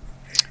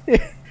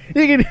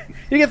can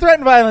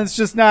threaten violence,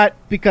 just not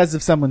because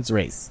of someone's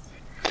race.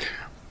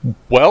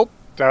 Well,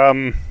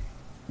 yeah,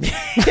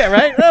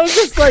 right. I was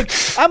just like,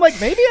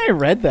 maybe I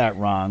read that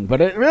wrong, but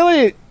it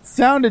really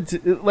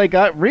sounded like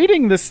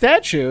reading the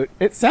statute.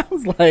 It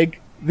sounds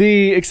like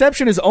the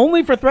exception is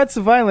only for threats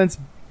of violence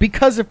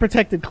because of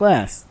protected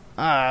class.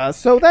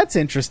 So that's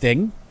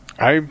interesting.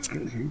 I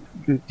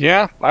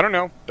don't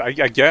know. I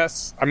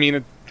guess. I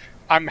mean,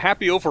 I'm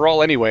happy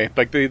overall anyway.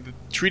 Like, the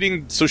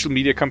treating social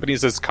media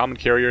companies as common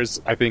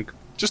carriers, I think,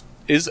 just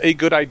is a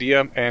good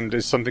idea and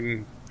is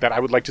something that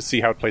I would like to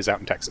see how it plays out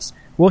in Texas.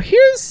 Well,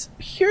 here's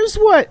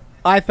what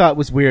I thought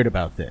was weird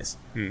about this.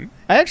 I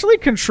actually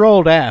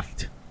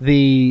Control-F'd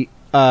the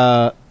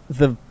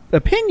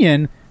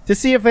opinion to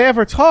see if they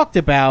ever talked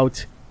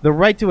about the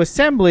right to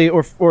assembly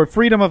or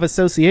freedom of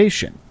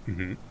association.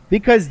 Mm-hmm.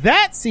 Because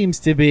that seems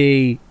to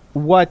be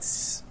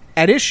what's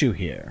at issue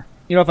here.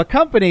 If a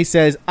company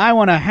says, I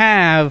want to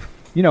have,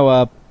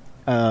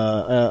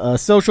 a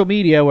social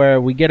media where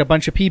we get a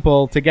bunch of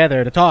people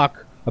together to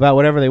talk about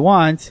whatever they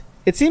want,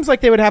 it seems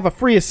like they would have a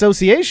free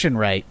association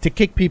right to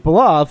kick people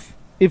off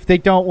if they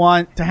don't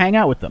want to hang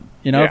out with them.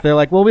 If they're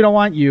like, well, we don't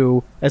want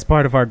you as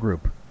part of our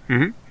group.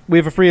 Mm-hmm. We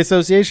have a free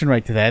association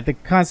right to that. The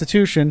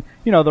Constitution,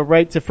 the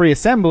right to free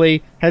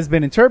assembly has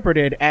been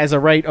interpreted as a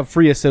right of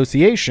free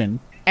association.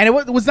 And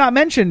it was not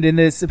mentioned in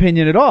this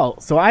opinion at all.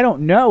 So I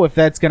don't know if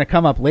that's going to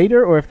come up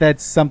later or if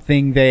that's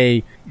something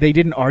they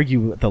didn't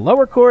argue at the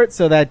lower court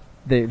so that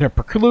they're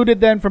precluded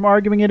then from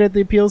arguing it at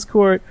the appeals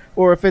court,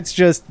 or if it's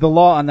just the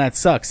law on that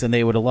sucks and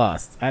they would have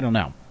lost. I don't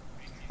know.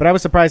 But I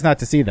was surprised not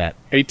to see that.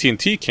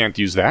 AT&T can't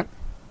use that.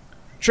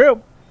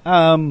 True.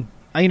 But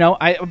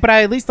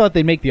I at least thought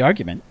they'd make the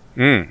argument.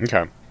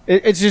 Okay.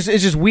 it's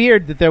just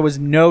weird that there was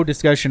no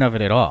discussion of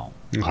it at all.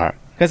 Okay.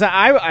 Because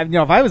I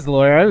if I was the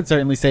lawyer, I would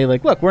certainly say,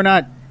 like, look, we're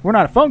not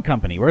a phone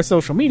company, we're a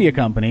social media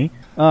company,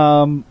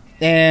 and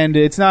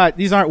these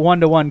aren't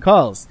one-to-one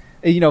calls.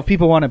 If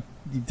people want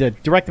to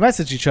direct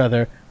message each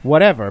other,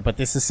 whatever, but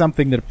this is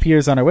something that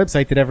appears on our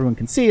website that everyone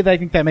can see. I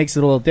think that makes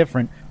it a little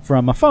different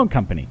from a phone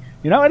company.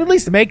 And at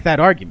least make that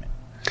argument.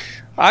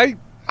 I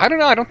don't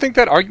know. I don't think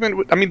that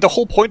argument the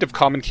whole point of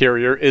common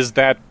carrier is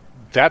that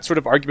sort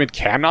of argument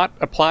cannot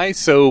apply.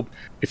 So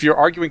if you're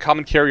arguing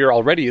common carrier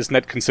already, isn't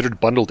that considered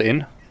bundled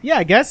in? Yeah,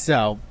 I guess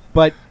so.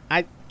 But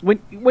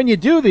when you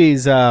do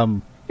these,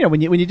 when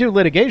you do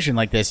litigation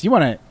like this, you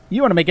want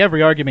to make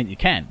every argument you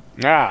can.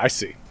 I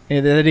see.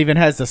 That even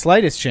has the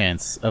slightest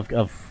chance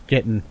of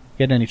getting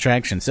any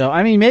traction. So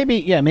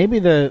maybe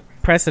the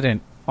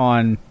precedent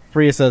on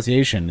free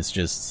association is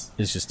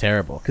just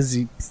terrible, because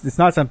it's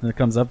not something that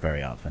comes up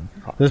very often.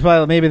 There's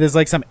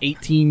like some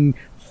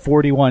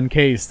 1841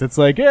 case that's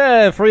like,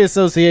 free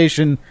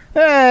association,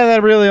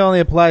 that really only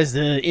applies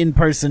to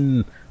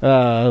in-person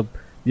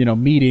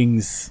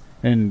meetings,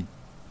 and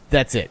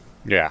that's it.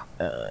 Yeah.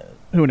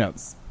 Who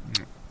knows?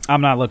 I'm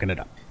not looking it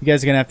up. You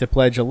guys are gonna have to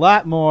pledge a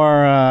lot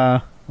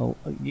more.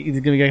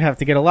 You're going to have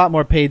to get a lot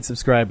more paid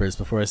subscribers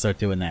before I start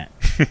doing that.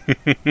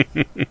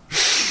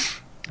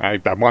 I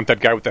want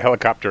that guy with the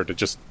helicopter to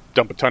just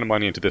dump a ton of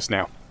money into this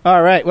now.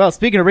 All right. Well,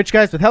 speaking of rich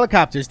guys with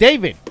helicopters,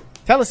 David,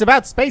 tell us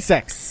about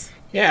SpaceX.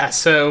 Yeah,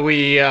 so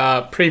we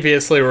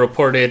previously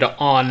reported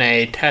on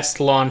a test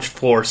launch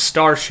for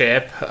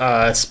Starship,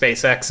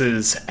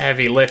 SpaceX's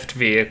heavy lift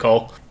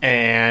vehicle,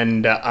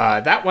 and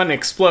that one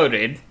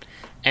exploded,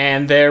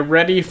 and they're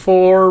ready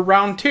for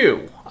round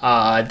 2.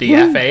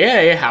 The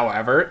FAA,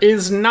 however,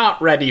 is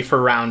not ready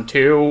for round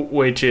 2,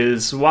 which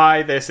is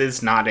why this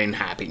is not in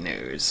happy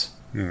news.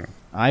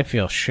 I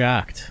feel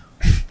shocked.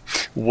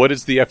 What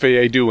is the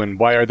FAA doing?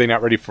 Why are they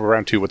not ready for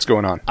round 2? What's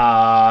going on?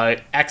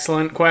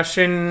 Excellent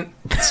question.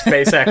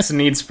 SpaceX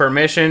needs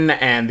permission,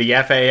 and the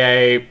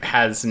FAA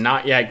has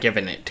not yet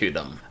given it to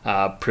them.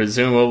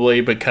 Presumably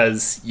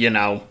because,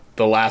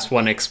 the last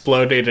one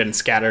exploded and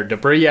scattered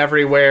debris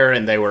everywhere,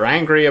 and they were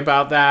angry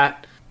about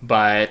that.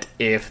 But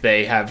if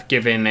they have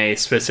given a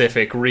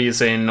specific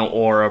reason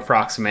or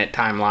approximate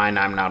timeline,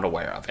 I'm not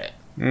aware of it.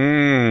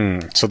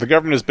 So the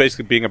government is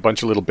basically being a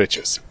bunch of little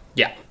bitches.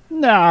 Yeah.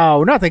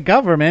 No, not the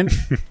government.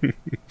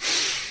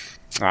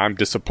 I'm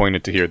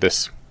disappointed to hear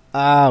this.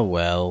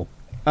 Well.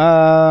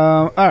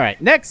 All right.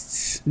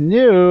 Next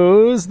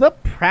news: the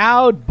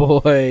Proud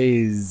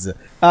Boys.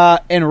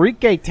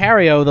 Enrique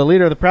Tarrio, the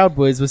leader of the Proud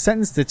Boys, was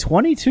sentenced to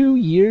 22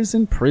 years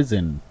in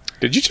prison.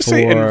 Did you just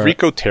say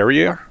Enrico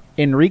Tarrio?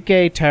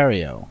 Enrique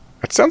Tarrio.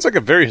 That sounds like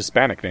a very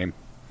Hispanic name.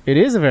 It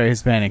is a very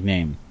Hispanic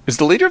name. Is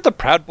the leader of the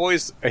Proud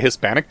Boys a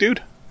Hispanic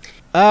dude?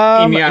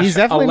 He's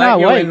definitely not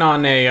white. I'll let you in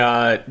on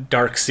a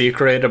dark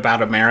secret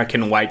about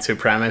American white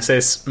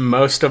supremacists.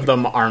 Most of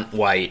them aren't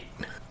white.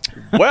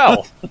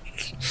 Well,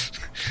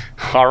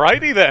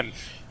 alrighty then.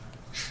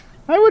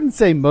 I wouldn't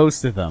say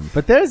most of them,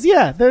 but there's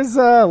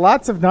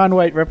lots of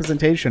non-white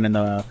representation in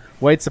the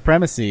white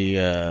supremacy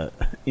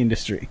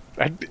industry.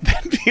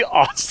 That'd be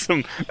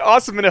awesome.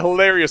 Awesome in a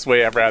hilarious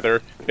way, I'd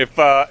rather.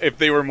 If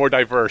they were more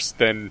diverse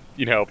than,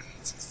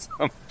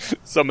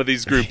 some of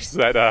these groups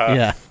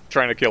that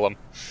trying to kill them.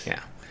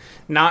 Yeah.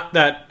 Not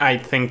that I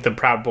think the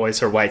Proud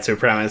Boys are white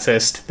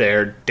supremacist.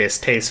 They're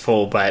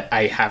distasteful, but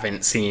I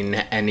haven't seen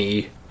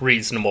any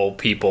reasonable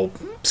people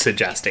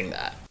suggesting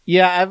that.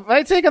 Yeah,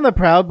 my take on the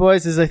Proud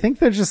Boys is I think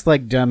they're just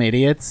like dumb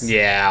idiots.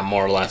 Yeah,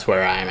 more or less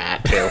where I'm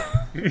at too.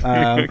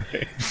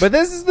 But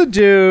this is the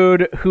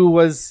dude who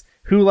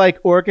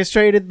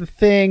orchestrated the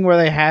thing where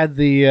they had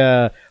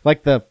the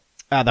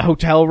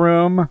hotel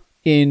room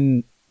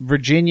in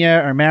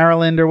Virginia or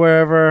Maryland or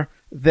wherever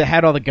that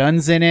had all the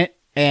guns in it,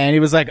 and he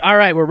was like, "All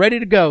right, we're ready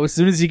to go as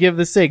soon as you give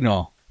the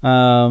signal."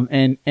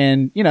 And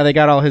they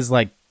got all his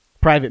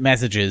private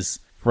messages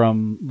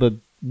from the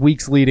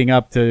weeks leading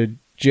up to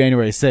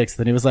January 6th,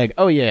 and he was like,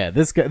 "Oh yeah,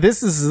 this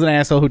is an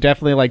asshole who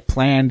definitely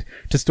planned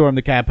to storm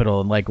the Capitol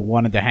and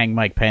wanted to hang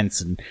Mike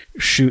Pence and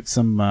shoot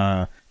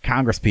some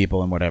Congress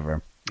people and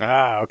whatever."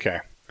 Okay.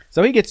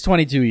 So he gets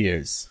 22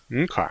 years.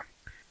 Okay.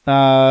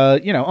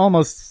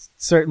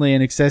 Almost certainly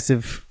an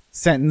excessive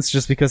sentence,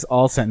 just because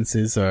all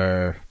sentences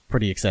are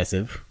pretty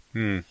excessive.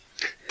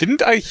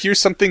 Didn't I hear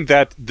something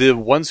that the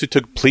ones who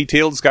took plea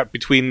deals got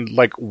between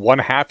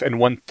 1/2 and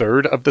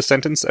 1/3 of the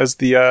sentence as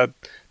the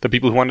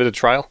people who wanted a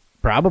trial?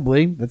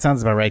 Probably. That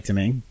sounds about right to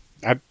me.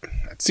 It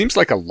seems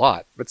like a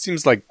lot. It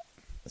seems like...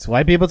 That's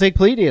why people take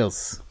plea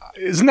deals.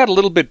 Isn't that a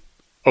little bit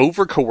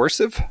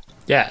over-coercive?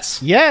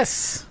 Yes.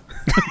 Yes!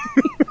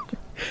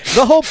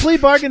 The whole plea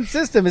bargain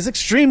system is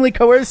extremely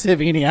coercive,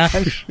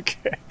 Eniash.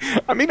 Okay.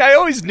 I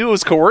always knew it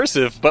was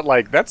coercive, but,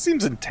 that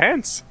seems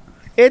intense.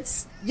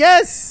 It's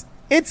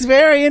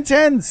very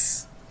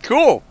intense.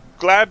 Cool.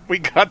 Glad we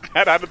got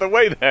that out of the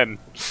way, then.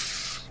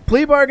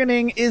 Plea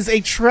bargaining is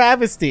a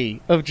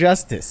travesty of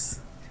justice.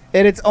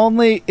 And it's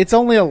only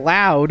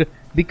allowed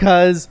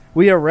because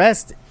we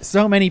arrest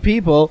so many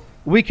people,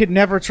 we could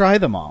never try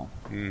them all.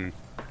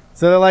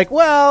 So they're like,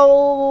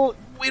 well,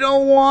 we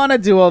don't want to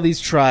do all these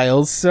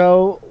trials,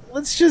 so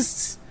let's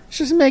just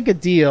make a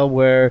deal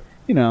where,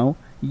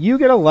 you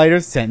get a lighter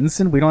sentence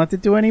and we don't have to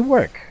do any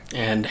work.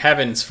 And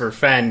heavens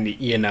forfend,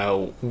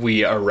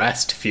 we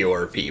arrest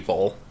fewer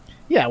people.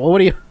 Yeah, well,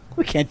 we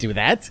can't do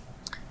that.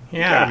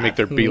 Yeah, gotta make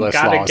there be less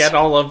gotta laws. get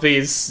all of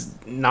these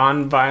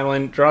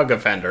non-violent drug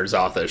offenders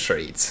off the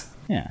streets.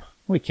 Yeah,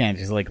 we can't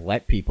just,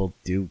 let people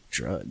do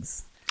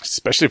drugs.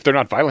 Especially if they're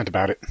not violent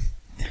about it.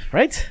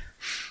 Right?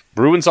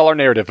 Ruins all our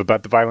narrative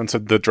about the violence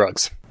of the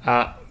drugs.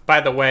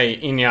 By the way,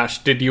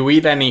 Inyash, did you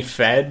eat any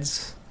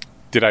feds?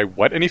 Did I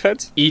what, any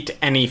feds? Eat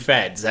any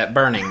feds at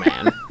Burning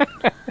Man?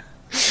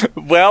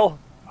 Well,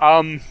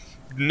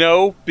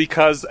 no,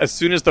 because as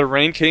soon as the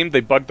rain came, they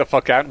bugged the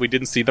fuck out and we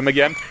didn't see them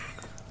again.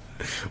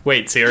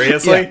 Wait,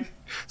 seriously? Yeah.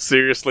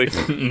 Seriously.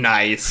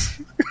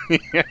 Nice.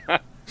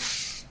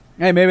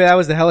 Hey, maybe that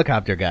was the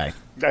helicopter guy.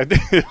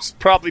 It was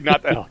probably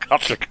not the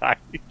helicopter guy.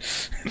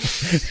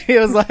 He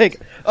was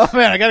like, oh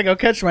man, I gotta go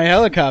catch my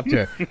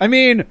helicopter. I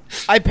mean,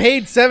 I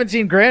paid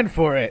 $17,000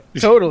 for it.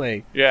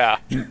 Totally. Yeah.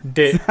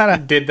 Did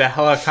the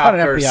helicopter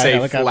FBI say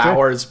helicopter.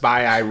 flowers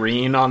by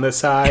Irene on the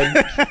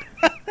side?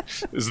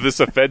 Is this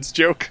a feds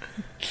joke?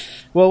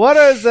 Well,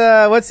 what's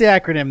the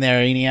acronym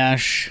there,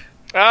 Inyash?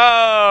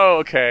 Oh,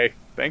 okay.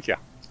 Thank you.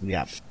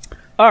 Yeah.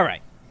 All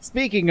right.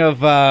 Speaking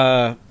of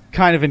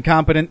kind of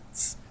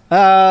incompetence,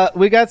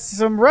 we got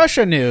some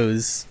Russia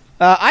news.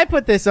 I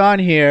put this on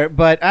here,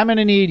 but I'm going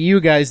to need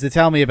you guys to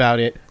tell me about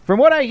it. From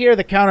what I hear,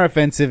 the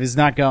counteroffensive is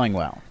not going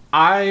well.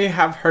 I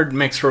have heard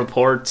mixed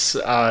reports.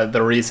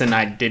 The reason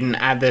I didn't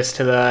add this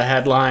to the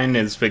headline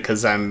is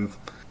because I'm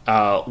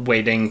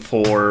waiting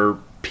for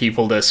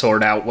people to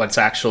sort out what's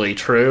actually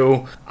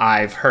true.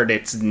 I've heard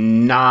it's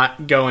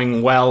not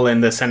going well in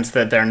the sense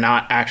that they're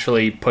not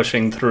actually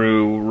pushing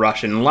through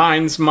Russian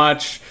lines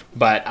much,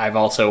 but I've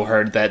also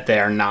heard that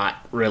they're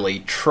not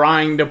really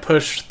trying to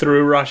push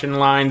through Russian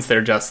lines.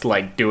 They're just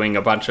doing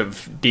a bunch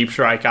of deep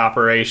strike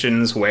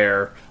operations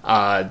where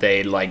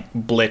they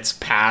blitz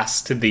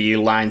past the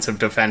lines of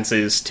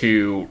defenses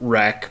to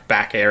wreck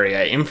back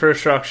area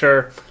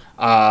infrastructure.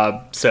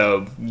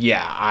 So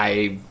yeah,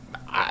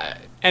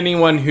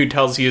 anyone who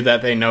tells you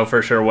that they know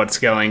for sure what's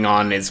going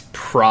on is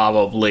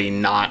probably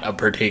not a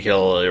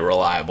particularly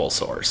reliable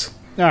source.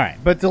 All right,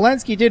 but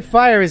Zelensky did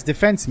fire his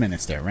defense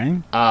minister,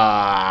 right?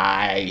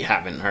 I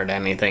haven't heard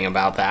anything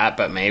about that,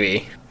 but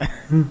maybe.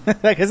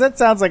 Because that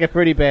sounds like a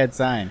pretty bad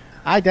sign.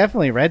 I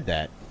definitely read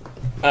that.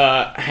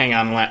 Hang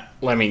on,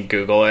 let me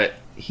Google it.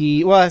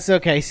 It's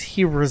okay.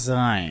 He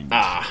resigned.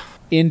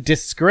 In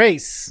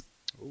disgrace.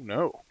 Oh,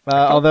 no.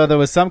 Although there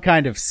was some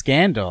kind of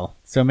scandal,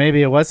 so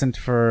maybe it wasn't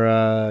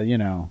for,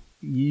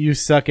 you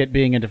suck at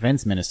being a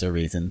defense minister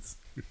reasons.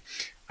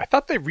 I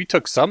thought they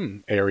retook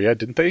some area,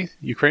 didn't they?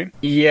 Ukraine?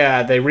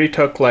 Yeah, they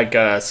retook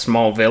a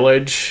small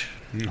village.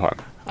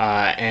 Okay.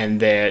 And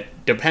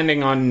that,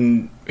 depending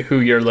on who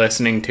you're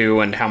listening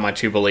to and how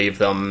much you believe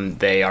them,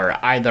 they are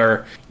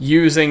either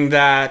using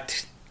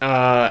that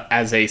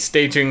as a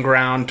staging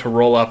ground to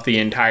roll up the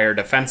entire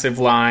defensive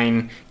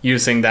line,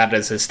 using that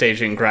as a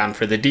staging ground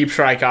for the deep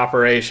strike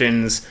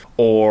operations,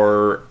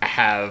 or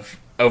have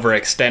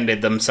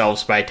overextended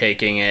themselves by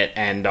taking it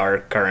and are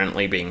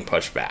currently being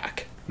pushed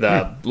back.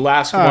 The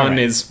last one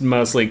is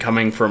mostly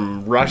coming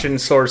from Russian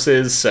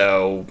sources,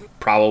 so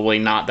probably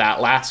not that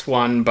last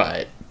one,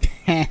 but...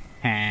 All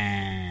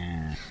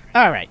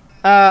right.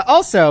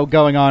 Also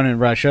going on in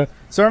Russia,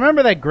 so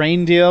remember that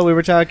grain deal we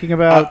were talking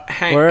about?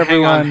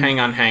 Hang on.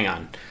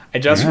 I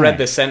just read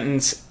the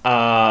sentence,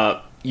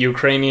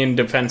 Ukrainian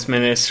defense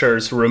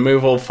minister's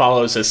removal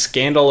follows a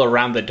scandal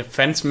around the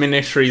defense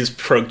ministry's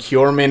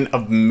procurement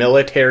of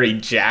military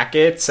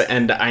jackets,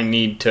 and I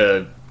need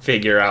to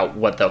figure out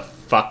what the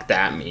fuck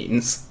that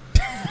means.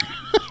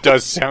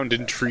 Does sound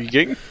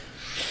intriguing.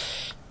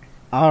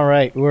 All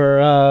right,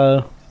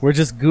 we're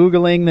just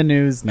Googling the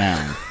news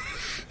now.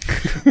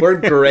 We're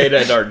great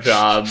at our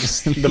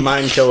jobs. The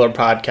Mind Killer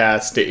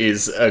podcast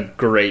is a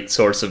great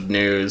source of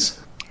news.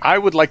 I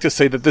would like to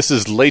say that this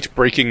is late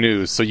breaking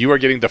news, so you are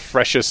getting the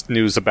freshest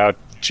news about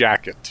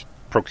jacket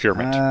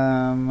procurement.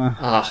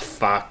 Oh,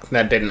 fuck.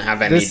 That didn't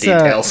have any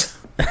details.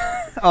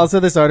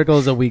 Also, this article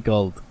is a week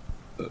old.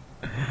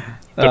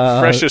 The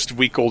freshest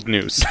week-old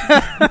news.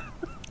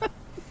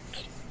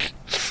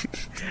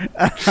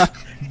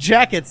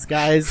 Jackets,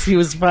 guys. He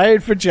was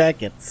fired for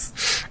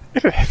jackets.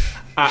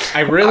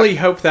 I really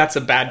hope that's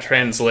a bad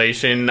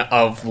translation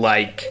of,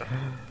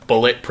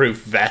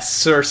 bulletproof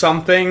vests or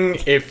something.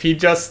 If he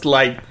just,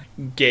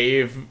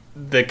 gave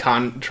the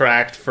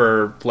contract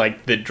for,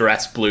 the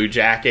dress blue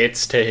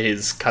jackets to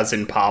his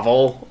cousin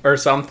Pavel or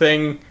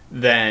something,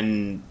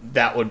 then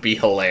that would be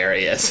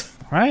hilarious.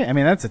 Right? I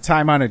mean, that's a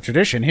time-honored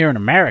tradition here in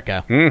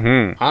America.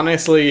 Mm-hmm.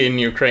 Honestly, in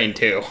Ukraine,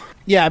 too.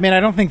 Yeah, I mean, I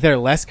don't think they're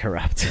less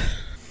corrupt.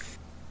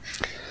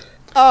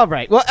 All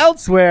right. Well,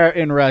 elsewhere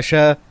in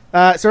Russia,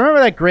 so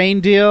remember that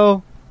grain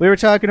deal we were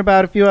talking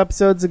about a few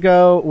episodes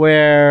ago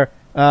where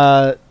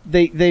everyone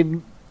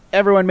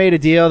made a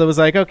deal that was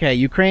like, okay,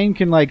 Ukraine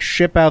can,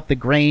 ship out the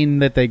grain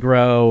that they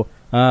grow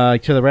to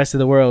the rest of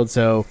the world,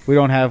 so we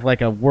don't have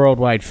like a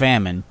worldwide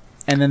famine.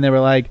 And then they were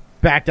like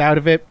backed out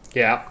of it.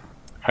 Yeah.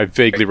 I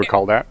vaguely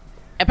recall that.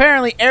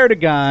 Apparently,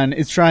 Erdogan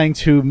is trying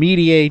to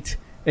mediate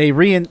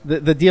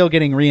the deal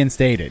getting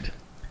reinstated.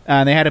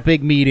 They had a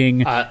big meeting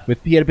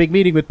with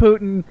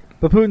Putin,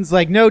 but Putin's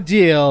like, no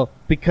deal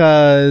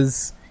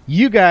because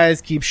you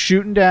guys keep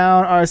shooting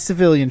down our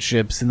civilian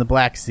ships in the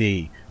Black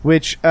Sea,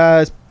 which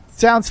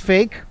sounds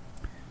fake,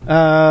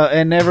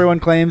 and everyone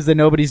claims that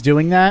nobody's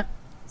doing that.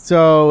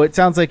 So it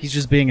sounds like he's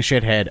just being a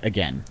shithead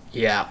again.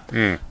 Yeah.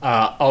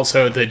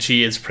 Also, the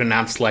G is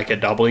pronounced like a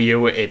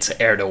W. It's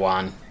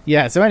Erdogan.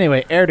 Yeah, so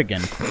anyway,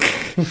 Erdogan.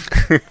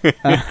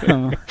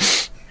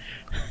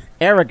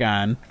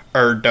 Aragon.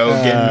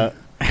 Erdogan.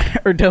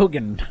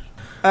 Erdogan.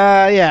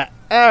 Yeah.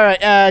 All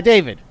right,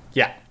 David.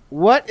 Yeah.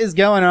 What is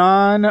going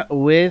on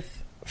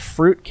with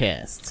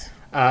Fruitcast?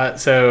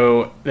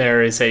 So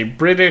there is a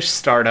British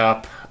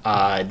startup,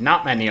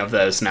 not many of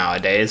those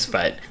nowadays,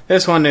 but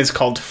this one is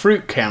called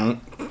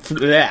Fruitcast,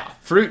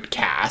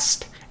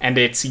 and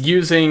it's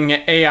using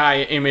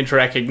AI image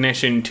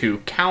recognition to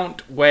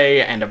count,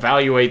 weigh, and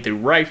evaluate the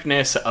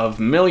ripeness of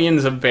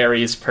millions of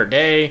berries per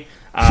day.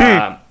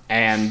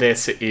 And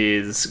this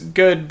is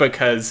good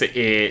because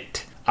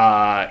it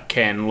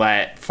can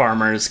let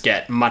farmers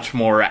get much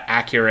more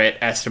accurate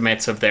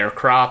estimates of their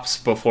crops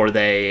before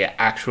they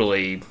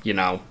actually,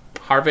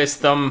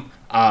 harvest them.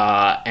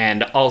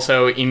 And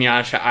also,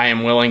 Inyas, I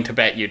am willing to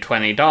bet you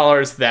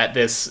 $20 that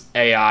this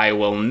AI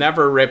will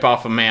never rip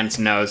off a man's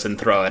nose and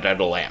throw it at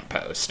a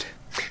lamppost.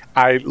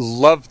 I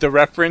love the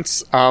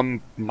reference.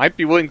 Might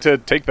be willing to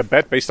take the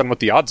bet based on what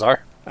the odds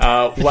are.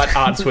 What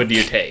odds would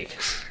you take?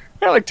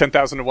 Like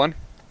 10,000 to 1.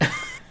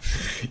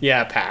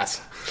 Yeah,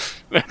 pass.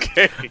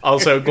 Okay.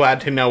 Also,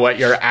 glad to know what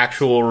your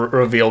actual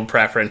revealed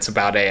preference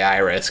about AI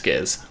risk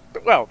is.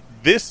 Well,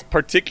 this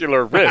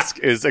particular risk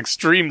is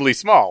extremely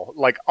small.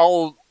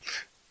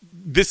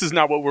 This is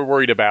not what we're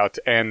worried about,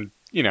 and,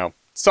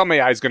 some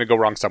AI is going to go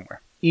wrong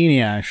somewhere.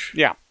 Eneash.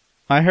 Yeah.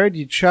 I heard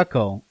you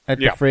chuckle at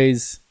the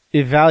phrase,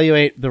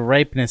 evaluate the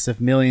ripeness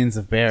of millions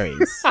of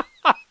berries.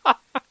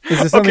 Is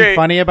there something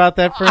funny about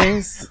that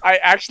phrase? I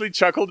actually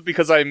chuckled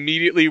because I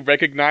immediately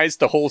recognized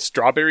the whole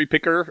strawberry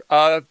picker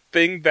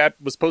thing that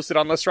was posted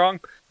on Less Wrong,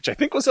 which I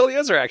think was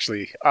Eliezer,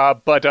 actually.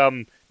 But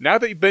now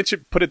that you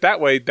put it that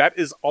way, that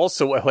is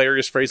also a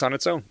hilarious phrase on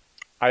its own.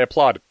 I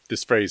applaud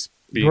this phrase.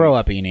 Grow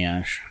up,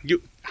 Eneash.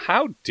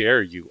 How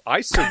dare you?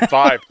 I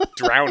survived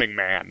Drowning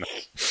Man.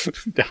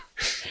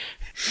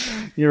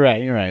 You're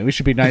right. We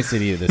should be nicer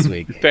to you this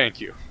week.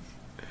 Thank you.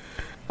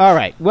 All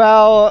right.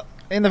 Well,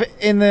 in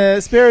the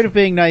spirit of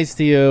being nice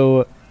to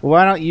you,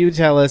 why don't you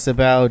tell us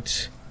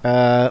about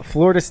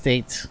Florida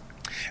State?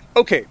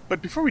 Okay, but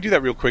before we do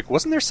that real quick,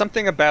 wasn't there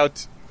something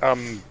about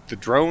the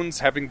drones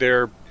having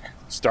their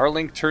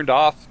Starlink turned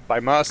off by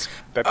Musk?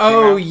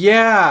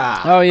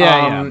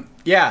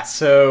 Yeah,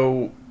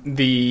 so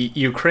the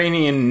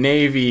Ukrainian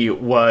Navy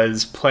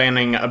was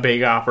planning a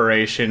big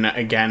operation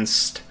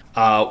against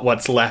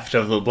what's left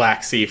of the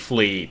Black Sea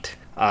Fleet,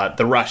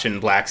 the Russian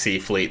Black Sea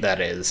Fleet,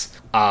 that is.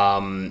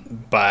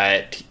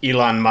 But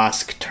Elon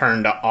Musk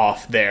turned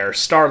off their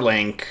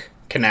Starlink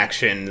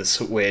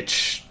connections,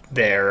 which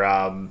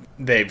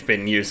they've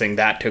been using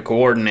that to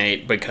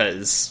coordinate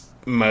because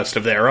most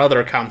of their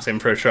other comms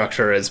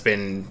infrastructure has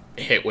been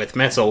hit with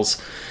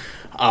missiles.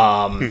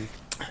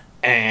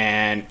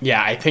 And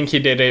yeah, I think he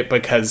did it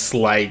because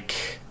I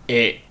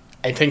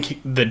think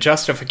the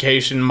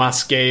justification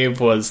Musk gave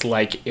was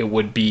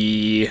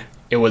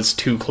it was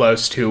too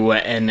close to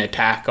an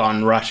attack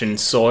on Russian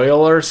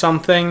soil or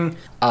something.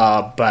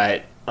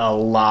 But a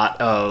lot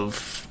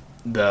of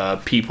the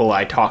people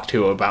I talked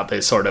to about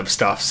this sort of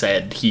stuff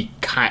said he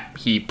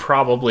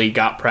probably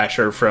got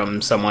pressure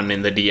from someone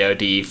in the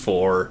DoD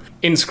for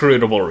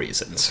inscrutable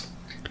reasons.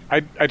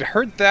 I'd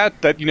heard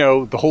that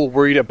the whole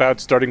worried about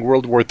starting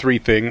World War III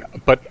thing,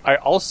 but I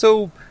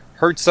also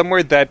heard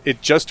somewhere that it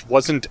just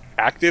wasn't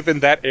active in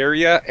that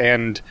area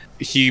and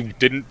he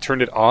didn't turn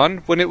it on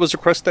when it was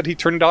requested that he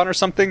turn it on or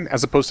something,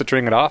 as opposed to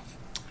turning it off.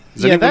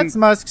 That's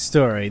Musk's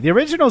story. The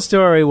original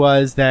story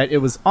was that it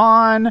was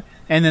on,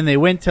 and then they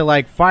went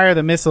to fire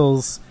the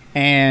missiles,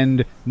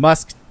 and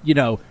Musk,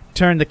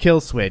 turned the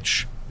kill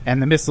switch,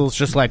 and the missiles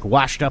just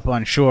washed up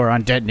on shore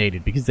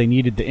undetonated because they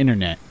needed the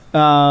internet.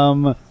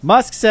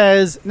 Musk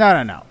says,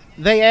 no.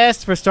 They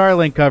asked for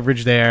Starlink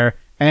coverage there,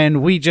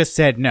 and we just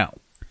said no.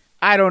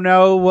 I don't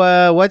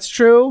know what's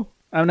true.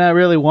 I'm not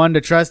really one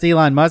to trust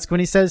Elon Musk when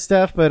he says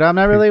stuff, but I'm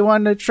not really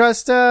one to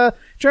trust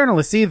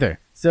journalists either.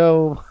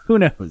 So, who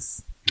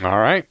knows? All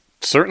right.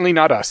 Certainly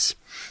not us,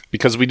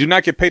 because we do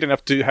not get paid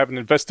enough to have an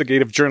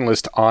investigative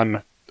journalist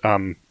on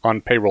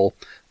payroll,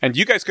 and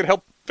you guys could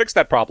help fix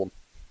that problem.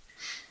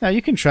 No,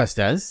 you can trust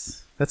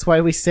us. That's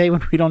why we say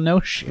when we don't know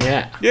shit.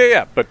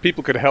 Yeah, but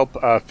people could help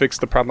fix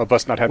the problem of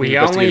us not having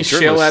investigative journalists.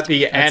 We only shill at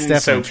the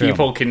end so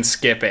people can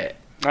skip it.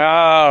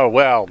 Oh,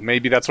 well,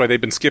 maybe that's why they've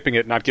been skipping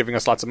it, not giving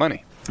us lots of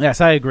money.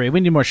 Yes, I agree.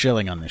 We need more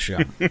shilling on this show.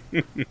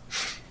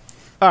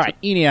 All right,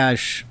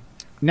 Eneash,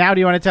 now do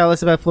you want to tell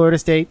us about Florida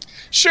State?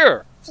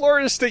 Sure.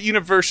 Florida State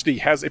University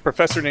has a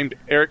professor named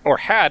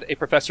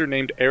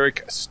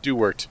Eric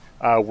Stewart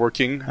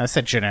working. That's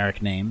a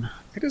generic name.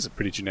 It is a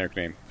pretty generic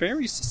name.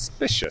 Very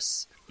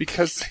suspicious,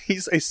 because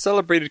he's a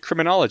celebrated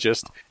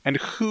criminologist, and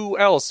who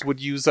else would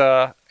use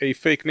a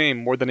fake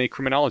name more than a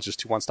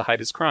criminologist who wants to hide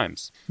his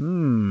crimes?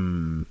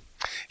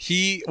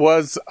 He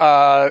was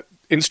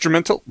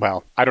instrumental.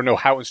 Well, I don't know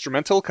how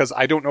instrumental, because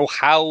I don't know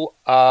how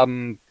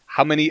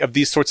many of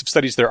these sorts of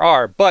studies there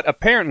are, but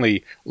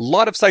apparently a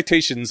lot of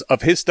citations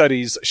of his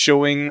studies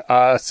showing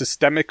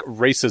systemic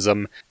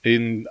racism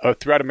in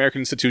throughout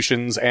American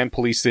institutions and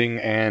policing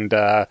and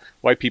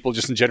white people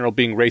just in general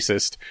being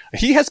racist.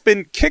 He has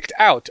been kicked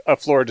out of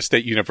Florida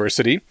State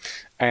University,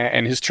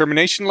 and his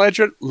termination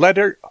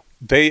letter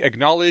they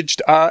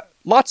acknowledged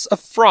lots of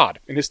fraud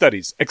in his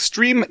studies.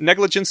 Extreme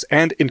negligence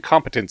and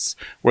incompetence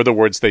were the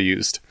words they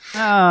used.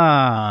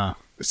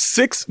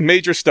 6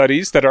 major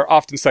studies that are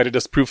often cited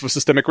as proof of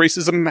systemic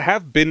racism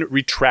have been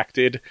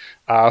retracted.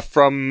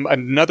 From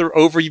another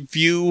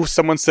overview,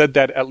 someone said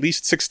that at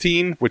least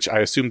 16, which I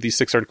assume these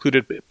 6 are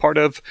included part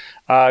of,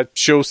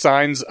 show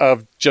signs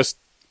of just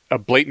a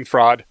blatant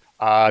fraud.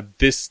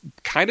 This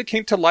kind of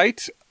came to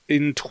light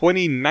in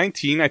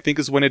 2019, I think,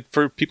 is when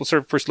people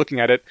started first looking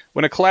at it,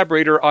 when a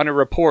collaborator on a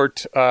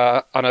report,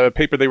 on a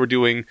paper they were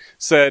doing,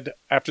 said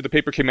after the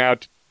paper came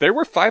out, there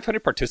were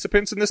 500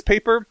 participants in this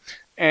paper,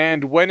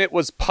 and when it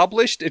was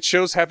published, it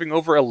shows having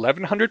over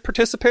 1,100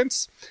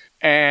 participants,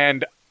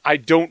 and I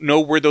don't know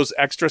where those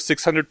extra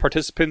 600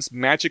 participants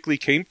magically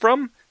came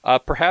from.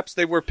 Perhaps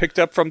they were picked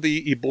up from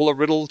the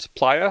Ebola-riddled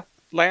playa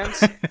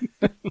lands.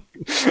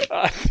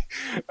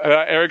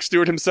 Eric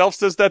Stewart himself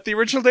says that the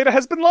original data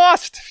has been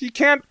lost. He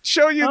can't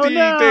show you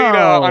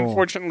data,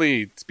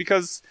 unfortunately. It's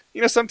because,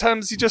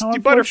 sometimes you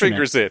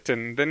butterfingers it,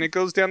 and then it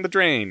goes down the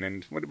drain,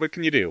 and what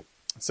can you do?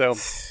 So...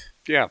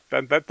 yeah,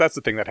 that's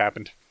the thing that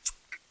happened.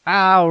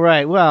 All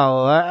right.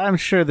 Well, I'm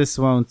sure this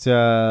won't,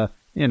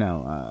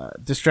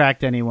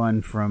 distract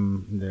anyone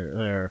from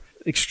their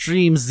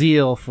extreme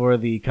zeal for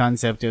the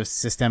concept of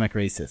systemic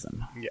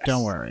racism. Yes.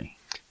 Don't worry.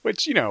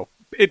 Which,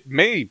 it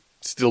may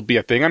still be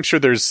a thing. I'm sure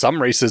there's some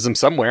racism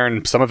somewhere,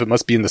 and some of it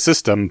must be in the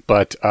system,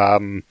 but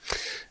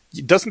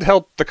it doesn't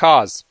help the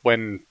cause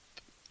when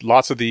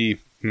lots of the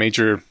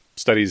major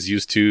studies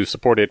used to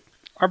support it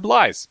are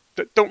lies.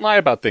 Don't lie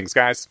about things,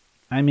 guys.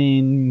 I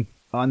mean,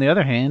 on the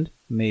other hand,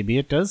 maybe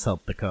it does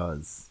help the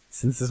cause,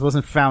 since this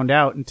wasn't found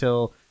out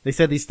until they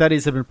said these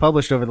studies have been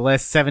published over the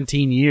last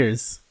 17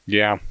 years.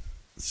 Yeah.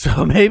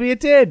 So maybe it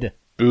did.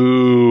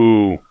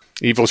 Boo.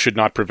 Evil should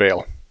not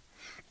prevail.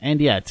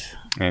 And yet.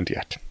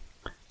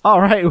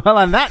 All right, well,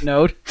 on that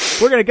note,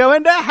 we're going to go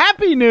into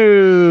happy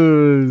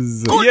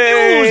news. Good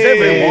news,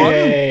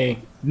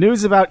 everyone.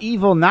 News about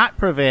evil not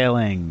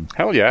prevailing.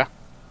 Hell yeah.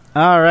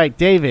 All right,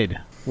 David,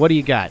 what do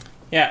you got?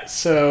 Yeah,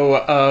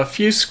 so a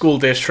few school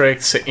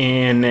districts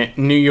in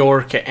New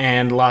York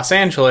and Los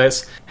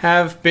Angeles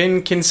have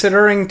been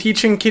considering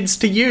teaching kids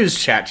to use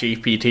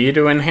ChatGPT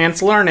to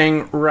enhance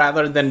learning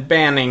rather than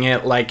banning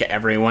it like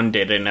everyone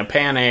did in a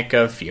panic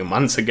a few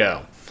months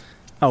ago.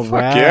 All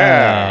right.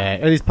 Yeah.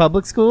 Are these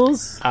public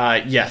schools?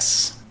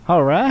 Yes.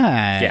 All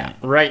right. Yeah.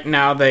 Right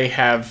now they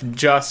have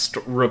just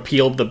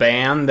repealed the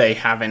ban. They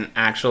haven't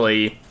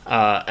actually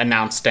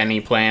announced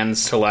any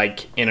plans to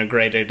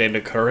integrate it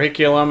into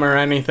curriculum or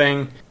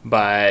anything,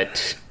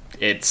 but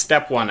it's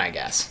step 1, I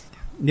guess.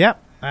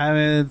 Yep. I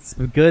mean, it's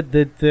good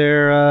that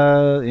they're,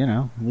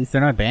 at least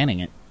they're not banning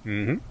it.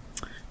 Mm-hmm.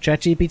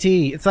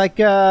 ChatGPT. It's like,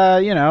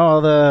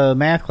 all the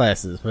math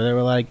classes where they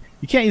were like,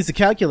 you can't use the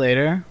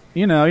calculator.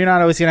 You're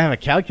not always going to have a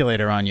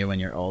calculator on you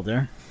when you're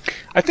older.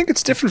 I think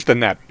it's different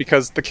than that,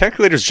 because the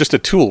calculator is just a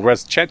tool,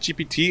 whereas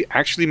ChatGPT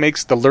actually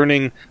makes the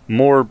learning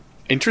more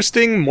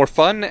interesting, more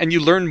fun, and you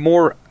learn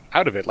more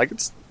out of it.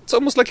 It's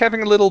almost like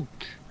having a little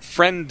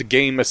friend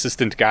game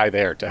assistant guy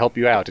there to help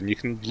you out, and you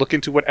can look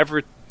into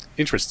whatever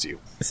interests you.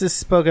 This is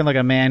spoken like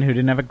a man who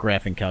didn't have a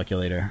graphing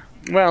calculator.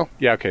 Well,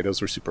 yeah, okay, those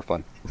were super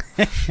fun.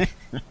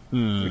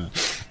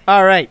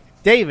 All right,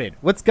 David,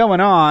 what's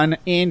going on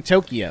in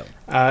Tokyo?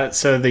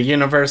 So the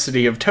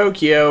University of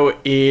Tokyo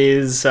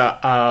is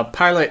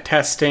pilot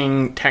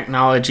testing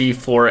technology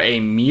for a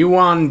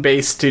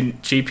muon-based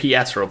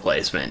GPS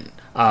replacement.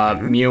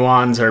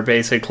 Muons are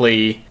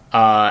basically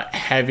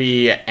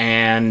heavy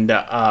and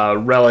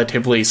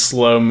relatively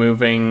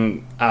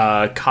slow-moving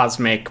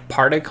cosmic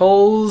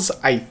particles,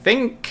 I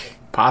think.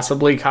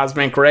 Possibly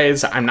cosmic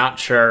rays, I'm not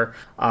sure.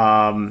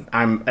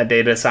 I'm a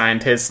data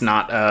scientist,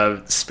 not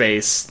a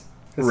space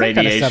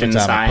radiation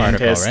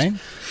scientist. Particle,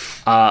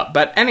 right?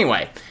 But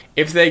anyway,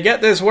 if they get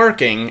this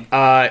working,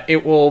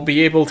 it will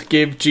be able to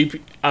give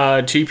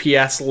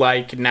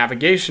GPS-like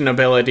navigation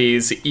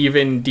abilities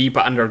even deep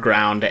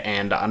underground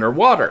and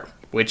underwater,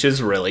 which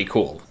is really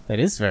cool. That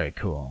is very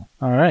cool.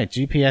 All right,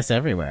 GPS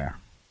everywhere.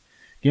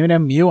 Giving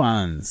them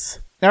muons.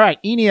 All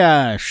right,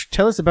 Eneash,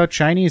 tell us about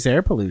Chinese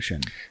air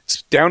pollution.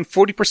 It's down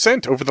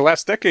 40% over the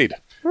last decade.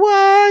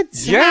 What?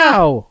 Yeah.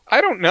 How? I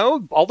don't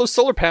know. All those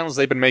solar panels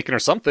they've been making or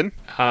something.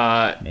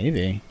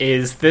 Maybe.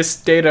 Is this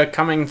data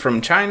coming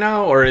from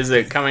China, or is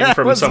it coming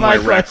from was somewhere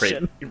my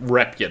question.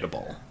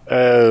 reputable?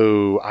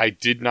 Oh, I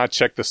did not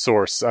check the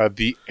source.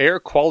 The Air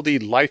Quality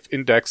Life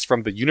Index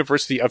from the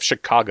University of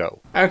Chicago.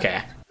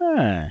 Okay.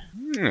 Huh.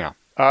 Yeah.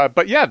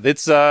 But yeah,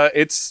 it's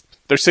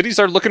their cities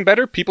are looking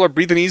better. People are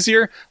breathing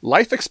easier.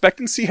 Life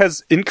expectancy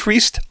has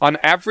increased on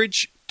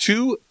average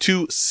 2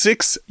 to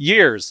 6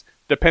 years,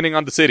 depending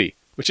on the city,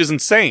 which is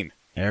insane.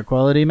 Air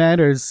quality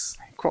matters.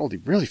 Quality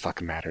really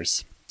fucking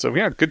matters. So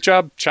yeah, good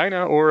job,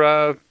 China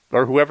or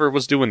whoever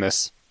was doing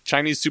this.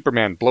 Chinese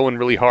Superman blowing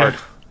really hard.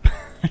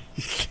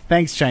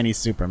 Thanks, Chinese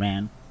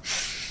Superman.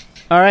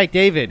 All right,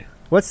 David.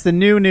 What's the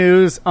new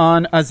news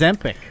on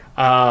Ozempic?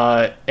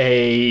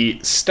 A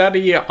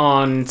study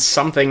on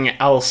something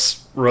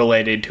else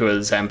related to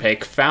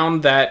Ozempic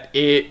found that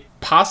it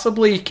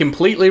possibly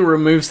completely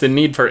removes the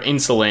need for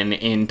insulin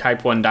in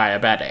type 1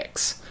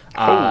 diabetics.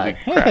 Holy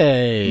crap.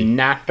 Hey.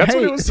 That's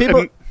what it was.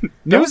 People,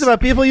 news about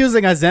people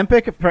using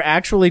Ozempic for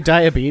actually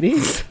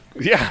diabetes?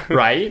 Yeah.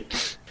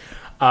 Right?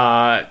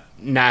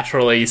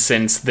 Naturally,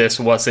 since this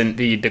wasn't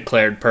the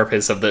declared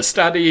purpose of the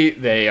study,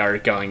 they are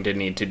going to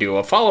need to do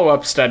a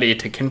follow-up study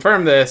to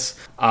confirm this.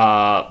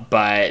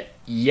 But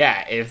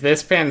yeah, if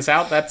this pans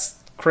out, that's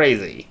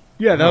crazy.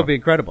 Yeah, that would be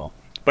incredible.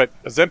 But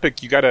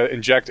Ozempic, you gotta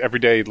inject every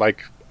day,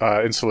 like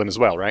insulin as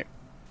well, right?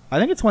 I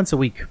think it's once a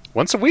week.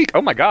 Once a week?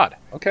 Oh my god.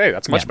 Okay,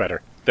 that's much Yeah.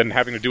 better than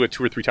having to do it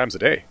 2 or 3 times a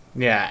day.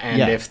 Yeah, and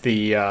Yeah. if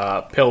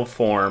the pill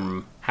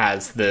form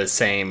has the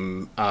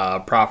same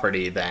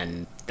property,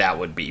 then that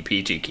would be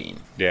PG Keen.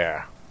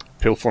 Yeah.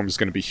 Pill form is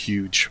gonna be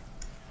huge.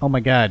 Oh my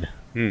god.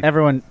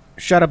 Everyone,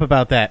 shut up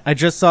about that. I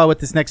just saw what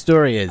this next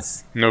story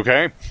is.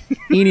 Okay?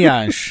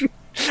 Inyaj,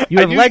 you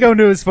have knew Lego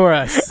news for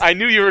us. I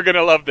knew you were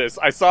gonna love this.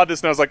 I saw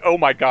this and I was like, oh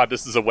my god,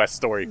 this is a West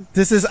story.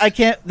 This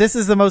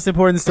is the most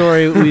important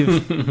story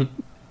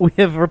we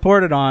have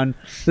reported on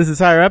this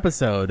entire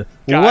episode.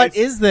 Guys. What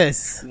is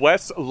this?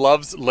 Wes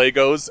loves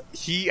Legos.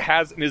 He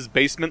has in his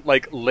basement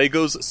like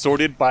Legos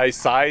sorted by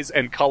size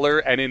and color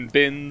and in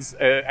bins.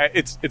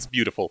 It's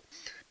beautiful.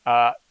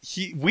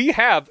 We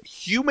have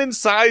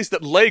human-sized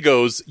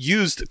Legos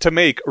used to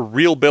make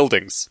real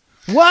buildings.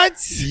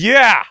 What?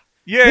 Yeah.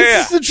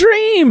 This is the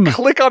dream.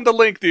 Click on the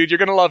link, dude. You're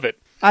gonna love it.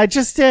 I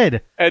just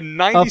did. And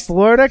A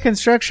Florida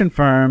construction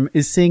firm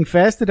is seeing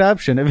fast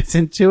adoption of its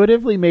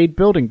intuitively made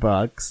building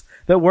blocks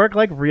that work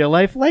like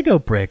real-life Lego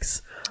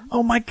bricks.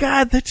 Oh my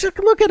god,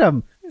 look at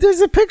them. There's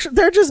a picture.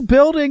 They're just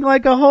building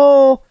like a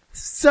whole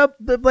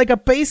like a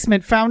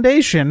basement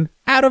foundation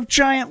out of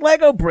giant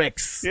Lego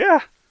bricks.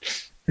 Yeah.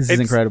 This is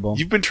incredible.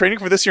 You've been training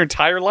for this your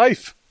entire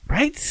life.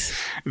 Right?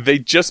 They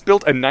just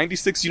built a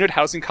 96-unit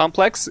housing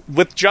complex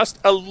with just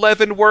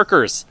 11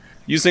 workers,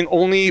 using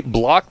only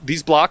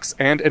these blocks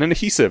and an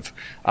adhesive.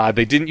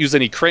 They didn't use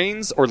any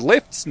cranes or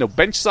lifts, no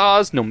bench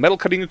saws, no metal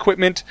cutting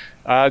equipment.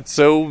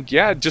 So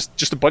yeah,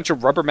 just a bunch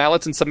of rubber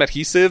mallets and some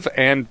adhesive,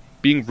 and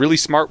being really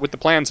smart with the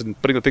plans and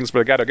putting the things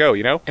where they gotta go,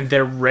 you know? And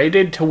they're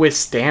rated to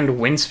withstand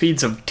wind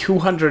speeds of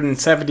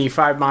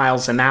 275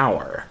 miles an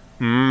hour.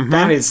 Mm-hmm.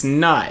 That is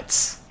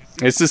nuts.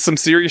 This is some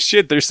serious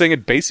shit. They're saying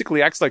it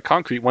basically acts like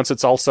concrete once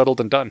it's all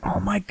settled and done. Oh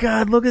my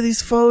god, look at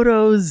these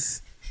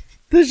photos.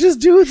 There's just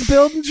dudes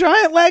building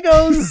giant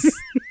Legos.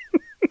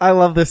 I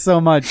love this so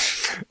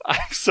much.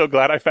 I'm so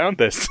glad I found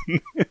this.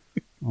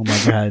 Oh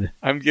my god.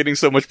 I'm getting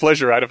so much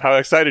pleasure out of how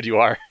excited you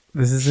are.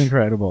 This is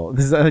incredible.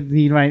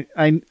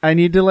 I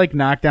need to like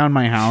knock down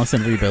my house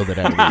and rebuild it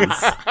out of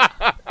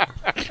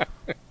these.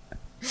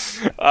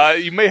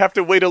 You may have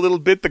to wait a little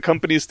bit. The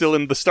company is still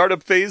in the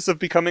startup phase of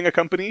becoming a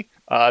company.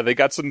 They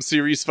got some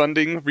series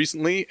funding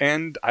recently,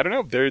 and I don't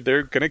know.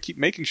 They're gonna keep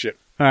making shit.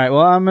 All right.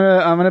 Well, I'm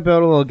gonna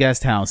build a little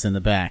guest house in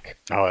the back.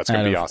 Oh, that's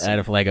gonna be awesome. Out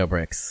of Lego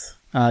bricks.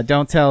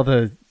 Don't tell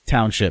the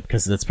township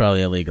because that's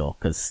probably illegal.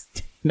 Because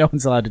no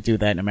one's allowed to do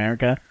that in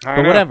America. I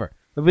But know. whatever.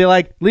 They'll be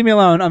like, leave me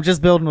alone. I'm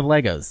just building with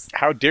Legos.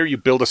 How dare you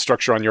build a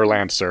structure on your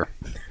land, sir?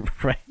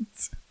 Right?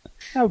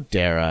 How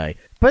dare I?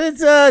 But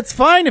it's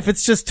fine if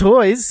it's just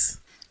toys.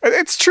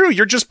 It's true.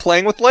 You're just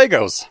playing with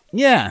Legos.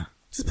 Yeah.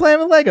 Just playing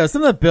with Legos.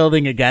 I'm not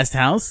building a guest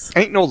house.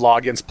 Ain't no law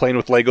against playing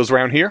with Legos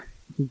around here.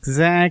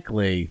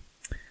 Exactly.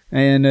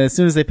 And as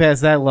soon as they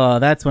pass that law,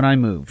 that's when I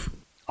move.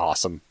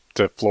 Awesome.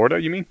 To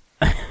Florida, you mean?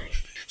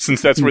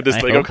 Since that's where this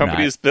I Lego hope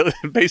company not. is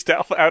based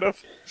out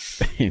of?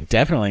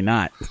 Definitely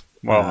not.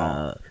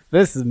 Well,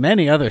 There's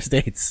many other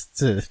states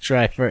to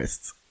try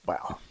first.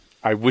 wow.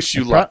 I wish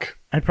you luck.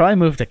 I'd probably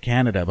move to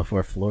Canada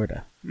before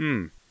Florida.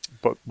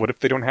 But what if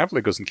they don't have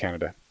Legos in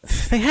Canada?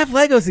 They have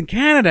Legos in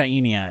Canada,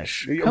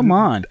 Inyaj. Come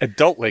on.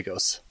 Adult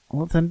Legos.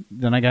 Well, then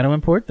I got to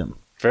import them.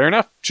 Fair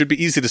enough. Should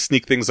be easy to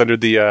sneak things under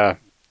the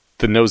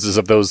noses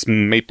of those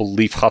maple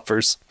leaf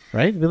huffers.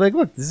 Right? Be like,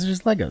 look, this is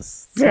just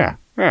Legos. Yeah.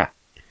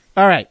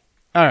 All right.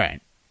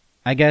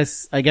 I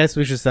guess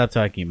we should stop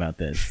talking about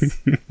this.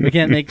 We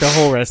can't make the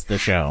whole rest of the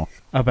show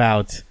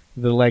about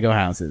the Lego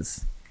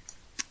houses.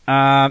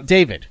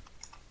 David,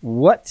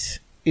 what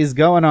is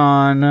going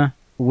on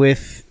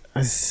with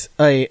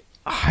a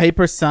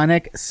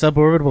hypersonic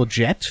suborbital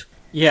jet?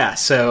 Yeah,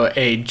 so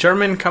a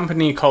German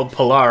company called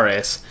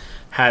Polaris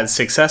has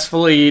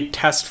successfully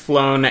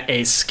test-flown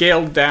a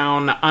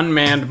scaled-down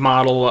unmanned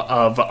model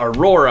of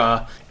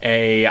Aurora,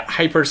 a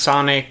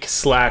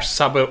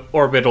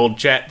hypersonic/suborbital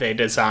jet they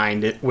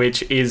designed,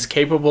 which is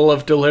capable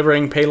of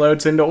delivering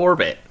payloads into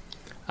orbit.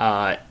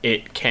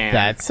 It can...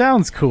 That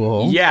sounds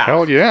cool. Yeah.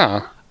 Hell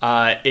yeah.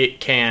 It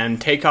can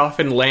take off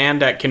and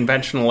land at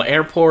conventional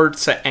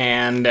airports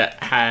and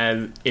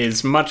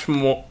is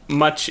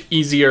much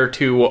easier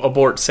to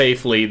abort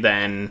safely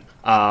than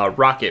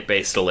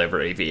rocket-based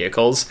delivery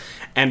vehicles.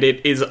 And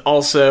it is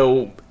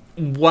also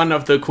one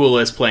of the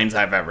coolest planes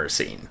I've ever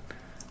seen.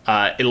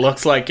 It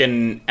looks like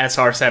an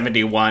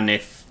SR-71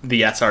 if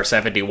the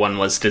SR-71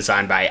 was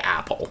designed by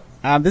Apple.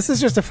 This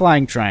is just a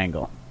flying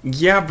triangle.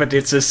 Yeah, but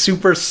it's a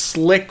super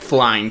slick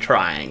flying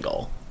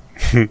triangle.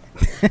 It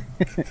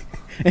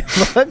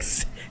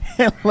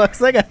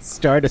looks like a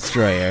Star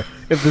Destroyer.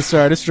 If the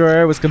Star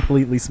Destroyer was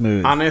completely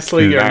smooth.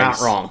 Honestly, you're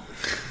not wrong.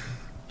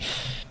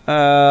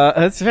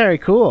 That's very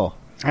cool.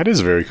 That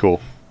is very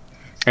cool.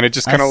 And it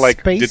just kind of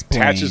like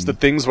detaches the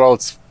things while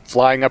it's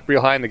flying up real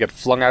high and they get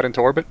flung out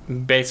into orbit?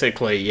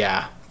 Basically,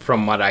 yeah.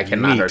 From what I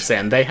can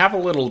understand. They have a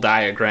little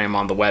diagram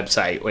on the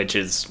website, which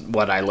is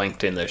what I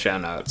linked in the show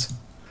notes.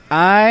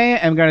 I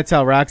am going to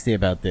tell Roxy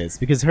about this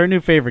because her new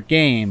favorite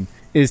game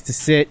is to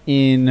sit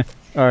in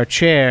our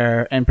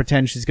chair and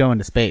pretend she's going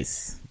to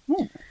space.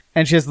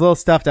 And she has a little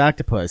stuffed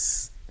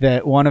octopus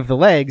that one of the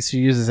legs she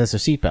uses as her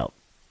seatbelt.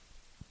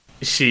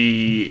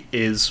 She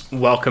is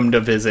welcome to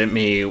visit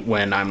me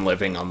when I'm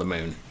living on the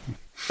moon.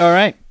 All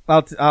right.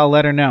 I'll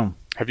let her know.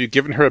 Have you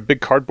given her a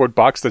big cardboard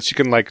box that she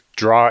can, like,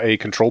 draw a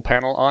control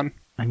panel on?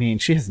 I mean,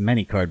 she has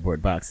many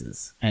cardboard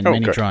boxes and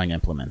many drawing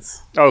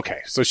implements.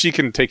 Okay, so she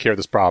can take care of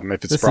this problem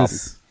if it's a problem.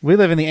 We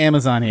live in the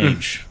Amazon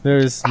age.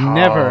 There's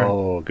never...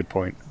 Oh, good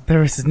point.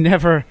 There is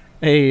never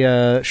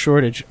a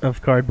shortage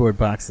of cardboard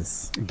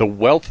boxes. The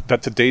wealth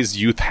that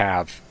today's youth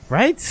have.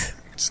 Right?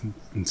 It's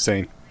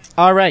insane.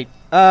 All right.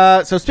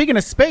 So speaking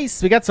of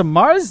space, we got some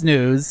Mars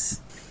news.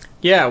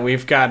 Yeah,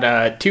 we've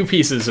got 2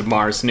 pieces of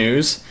Mars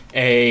news.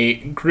 A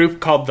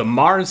group called the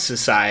Mars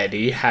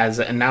Society has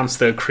announced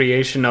the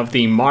creation of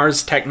the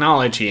Mars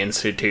Technology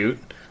Institute,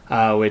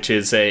 which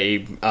is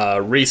a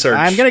research...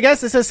 I'm going to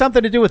guess this has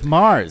something to do with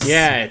Mars.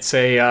 Yeah, it's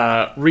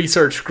a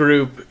research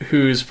group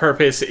whose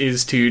purpose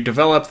is to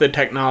develop the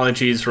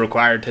technologies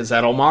required to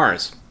settle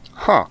Mars.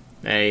 Huh.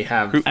 They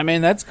have... I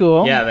mean, that's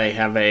cool. Yeah, they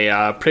have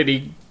a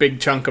pretty big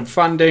chunk of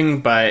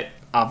funding, but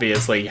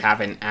obviously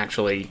haven't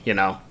actually,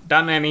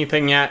 done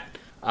anything yet.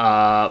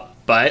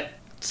 But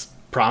it's a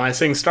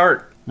promising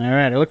start. All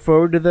right, I look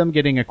forward to them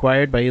getting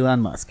acquired by Elon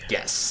Musk.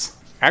 Yes.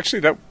 Actually,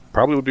 that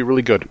probably would be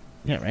really good.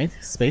 Yeah, right?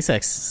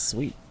 SpaceX,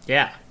 sweet.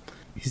 Yeah.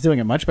 He's doing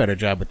a much better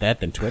job with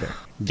that than Twitter.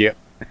 Yeah.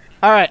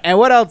 All right, and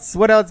what else?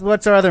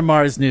 What's our other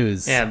Mars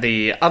news? Yeah,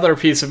 the other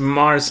piece of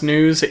Mars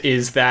news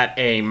is that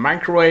a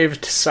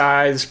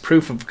microwave-sized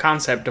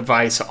proof-of-concept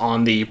device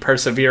on the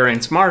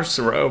Perseverance Mars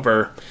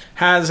rover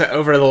has,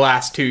 over the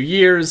last 2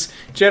 years,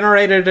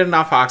 generated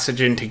enough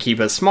oxygen to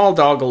keep a small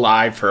dog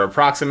alive for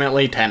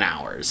approximately 10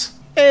 hours.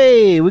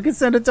 Hey, we could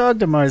send a dog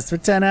to Mars for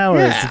 10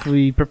 hours Yeah. if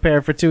we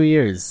prepare for 2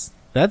 years.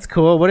 That's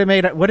cool. What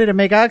did it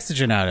make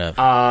oxygen out of?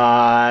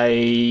 I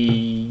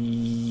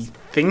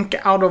think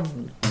out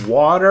of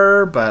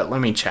water, but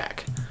let me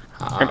check.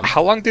 And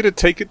how long did it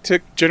take it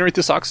to generate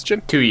this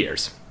oxygen? 2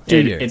 years.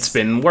 2 years. It's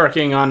been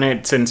working on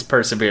it since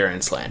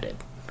Perseverance landed.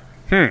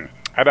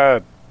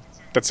 That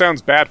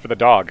sounds bad for the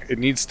dog. It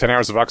needs 10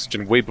 hours of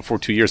oxygen way before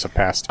 2 years have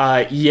passed.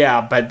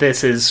 Yeah, but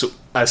this is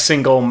a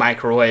single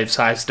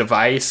microwave-sized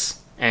device,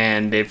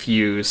 and if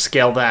you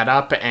scale that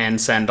up and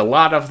send a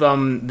lot of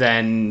them,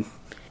 then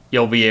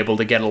you'll be able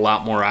to get a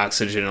lot more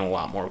oxygen a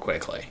lot more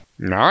quickly.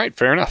 All right,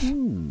 fair enough.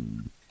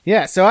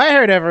 Yeah, so I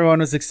heard everyone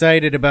was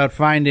excited about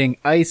finding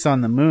ice on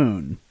the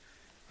moon.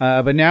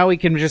 But now we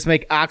can just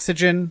make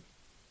oxygen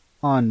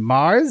on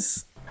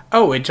Mars?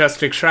 Oh, it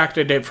just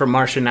extracted it from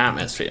Martian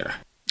atmosphere.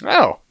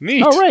 Oh,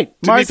 neat. Oh, right.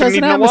 Mars has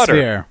an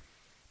atmosphere.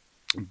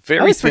 Very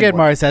I always thin forget one.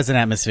 Mars has an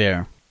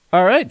atmosphere.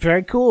 All right,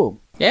 very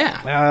cool.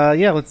 Yeah.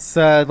 Let's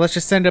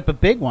just send up a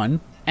big one,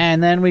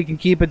 and then we can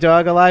keep a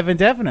dog alive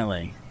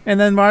indefinitely. And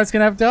then Mars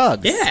can have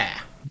dogs. Yeah.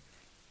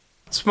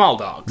 Small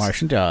dogs.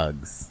 Martian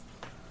dogs.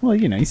 Well,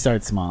 you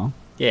start small.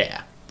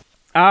 Yeah.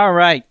 All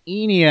right,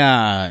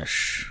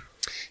 Eneasz.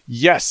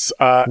 Yes.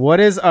 What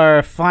is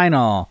our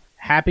final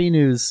happy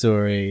news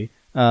story?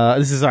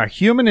 This is our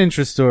human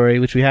interest story,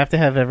 which we have to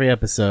have every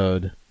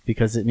episode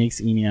because it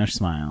makes Eneasz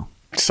smile.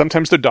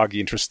 Sometimes they're doggy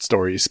interest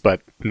stories,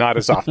 but not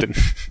as often.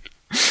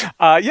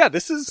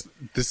 This is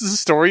a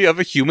story of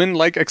a human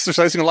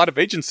exercising a lot of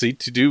agency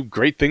to do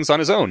great things on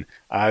his own.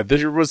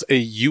 There was a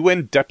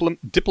UN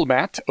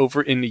diplomat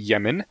over in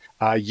Yemen.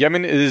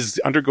 Yemen is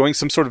undergoing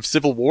some sort of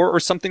civil war or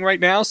something right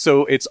now,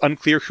 so it's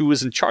unclear who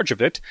is in charge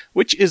of it,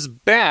 which is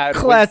bad.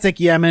 Classic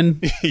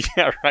Yemen.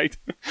 Yeah, right.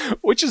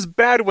 Which is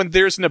bad when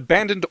there's an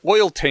abandoned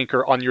oil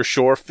tanker on your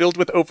shore filled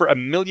with over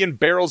 1 million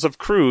barrels of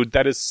crude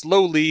that is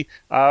slowly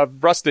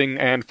rusting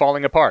and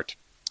falling apart.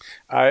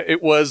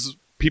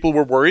 People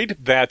were worried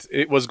that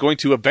it was going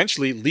to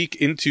eventually leak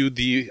into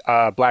the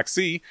Black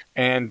Sea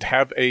and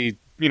have a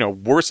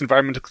worse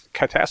environmental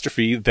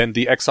catastrophe than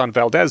the Exxon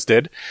Valdez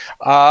did.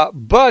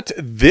 But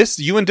this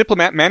UN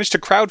diplomat managed to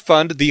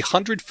crowdfund the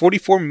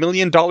 $144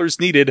 million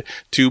needed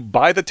to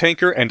buy the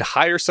tanker and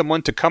hire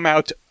someone to come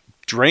out,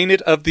 drain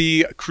it of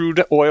the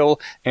crude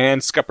oil,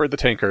 and scupper the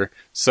tanker.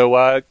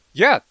 So,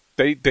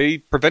 they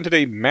prevented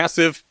a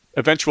massive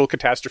eventual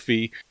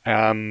catastrophe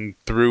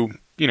through,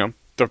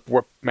 the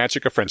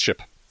magic of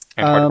friendship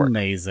and hard work.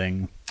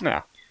 Amazing.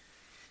 Yeah.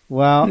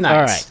 Well, nice.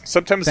 All right.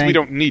 Sometimes we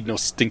don't need no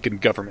stinking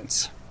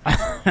governments.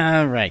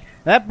 All right.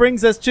 That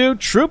brings us to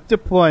troop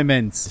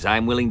deployments.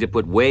 I'm willing to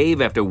put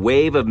wave after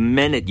wave of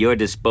men at your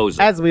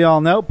disposal. As we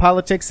all know,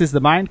 politics is the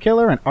mind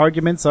killer and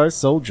arguments are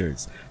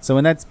soldiers. So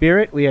in that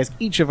spirit, we ask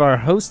each of our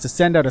hosts to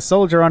send out a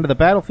soldier onto the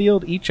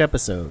battlefield each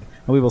episode.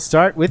 And we will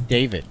start with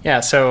David.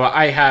 Yeah, so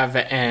I have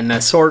an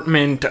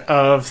assortment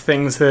of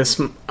things this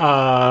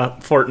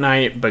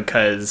fortnight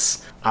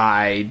because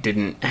I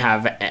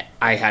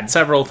had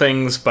several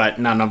things, but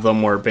none of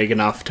them were big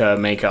enough to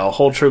make a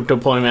whole troop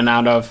deployment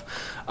out of.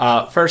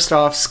 First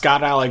off,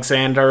 Scott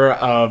Alexander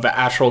of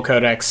Astral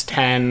Codex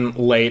 10,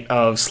 late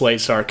of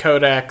Slate Star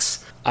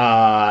Codex,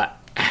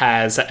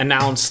 has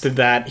announced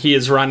that he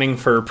is running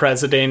for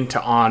president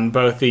on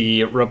both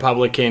the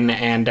Republican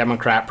and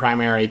Democrat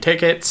primary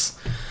tickets.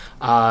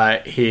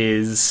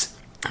 His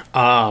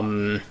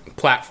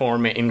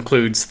platform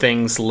includes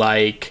things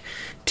like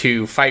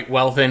to fight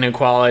wealth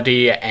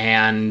inequality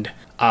and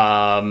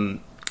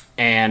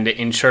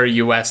ensure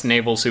U.S.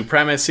 naval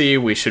supremacy.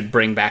 We should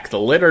bring back the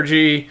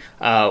liturgy.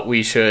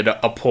 We should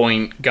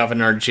appoint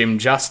Governor Jim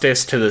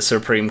Justice to the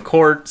Supreme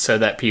Court so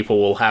that people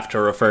will have to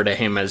refer to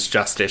him as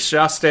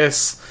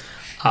Justice.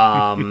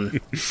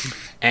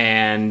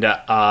 And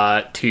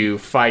to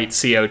fight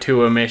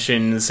CO2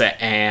 emissions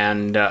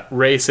and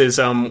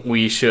racism,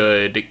 we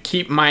should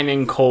keep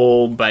mining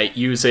coal, but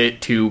use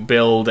it to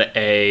build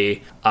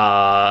a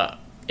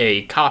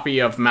copy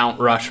of Mount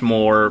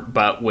Rushmore,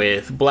 but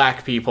with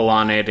black people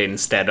on it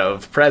instead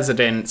of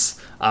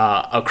presidents,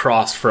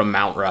 across from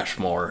Mount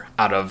Rushmore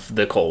out of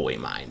the coal we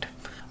mined.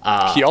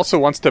 He also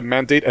wants to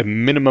mandate a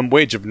minimum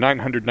wage of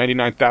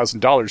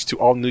 $999,000 to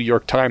all New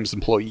York Times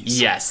employees.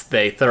 Yes,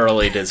 they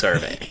thoroughly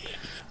deserve it.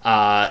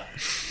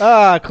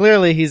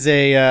 Clearly he's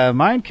a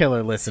mind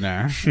killer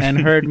listener and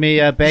heard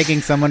me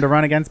begging someone to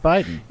run against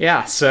Biden.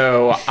 Yeah,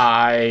 so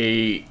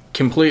I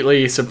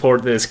completely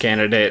support this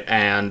candidate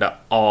and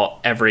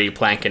every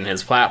plank in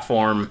his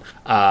platform.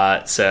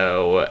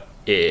 So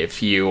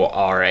if you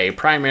are a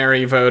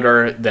primary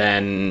voter,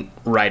 then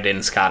write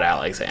in Scott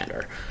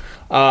Alexander.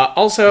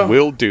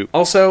 Will do.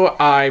 Also,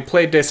 I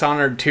played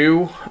Dishonored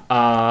 2.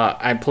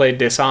 I played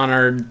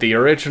Dishonored, the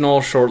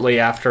original, shortly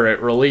after it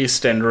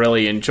released and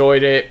really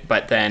enjoyed it,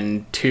 but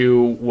then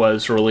 2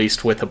 was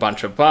released with a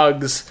bunch of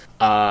bugs,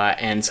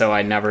 and so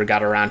I never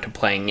got around to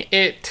playing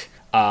it.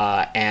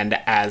 And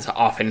as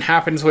often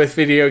happens with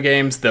video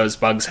games, those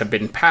bugs have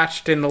been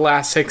patched in the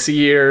last 6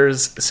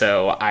 years,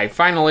 so I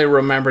finally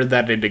remembered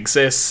that it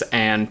exists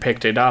and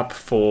picked it up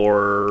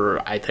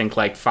for, I think,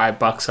 like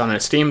 $5 on a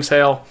Steam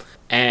sale.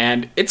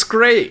 And it's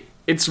great.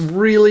 It's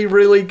really,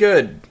 really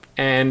good.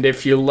 And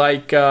if you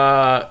like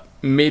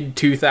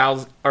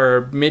mid-2000s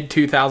or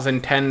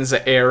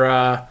mid-2010s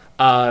era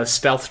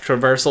stealth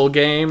traversal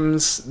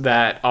games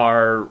that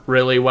are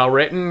really well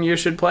written, you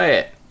should play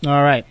it.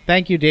 All right.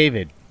 Thank you,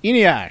 David.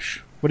 Eneash,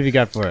 what have you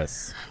got for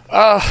us?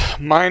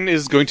 Mine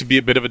is going to be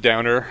a bit of a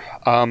downer.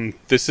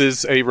 This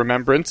is a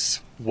remembrance.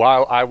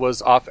 While I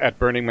was off at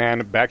Burning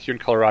Man back here in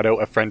Colorado,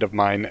 a friend of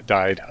mine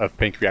died of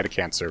pancreatic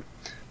cancer.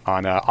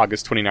 On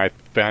August 29th,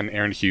 Van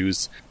Aaron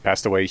Hughes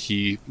passed away.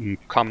 He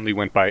commonly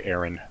went by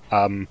Aaron.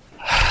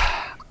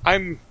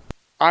 I'm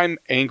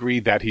angry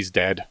that he's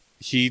dead.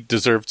 He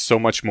deserved so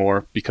much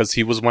more because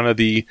he was one of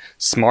the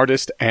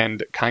smartest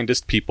and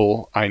kindest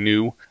people I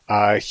knew.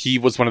 He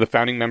was one of the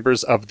founding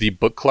members of the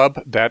book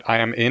club that I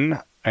am in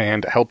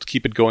and helped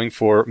keep it going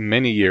for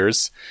many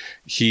years.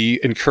 He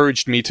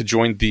encouraged me to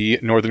join the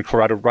Northern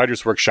Colorado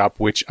Writers Workshop,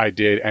 which I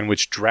did, and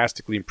which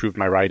drastically improved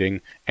my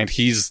writing. And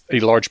he's a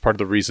large part of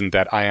the reason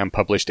that I am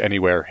published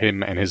anywhere,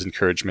 him and his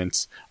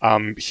encouragements.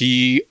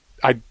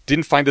 I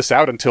didn't find this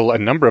out until a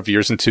number of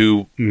years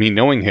into me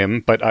knowing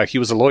him, but he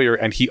was a lawyer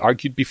and he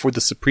argued before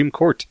the Supreme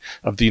Court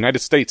of the United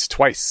States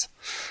twice.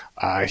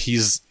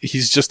 He's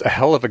just a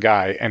hell of a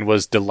guy and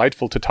was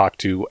delightful to talk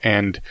to,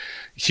 and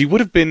he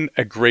would have been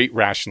a great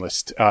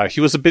rationalist.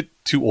 He was a bit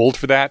too old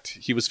for that.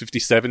 He was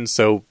 57,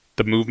 so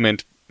the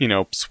movement,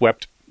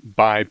 swept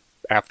by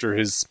after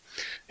his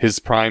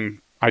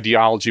prime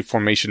ideology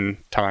formation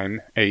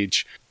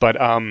age. But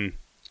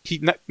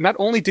he not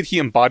only did he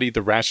embody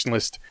the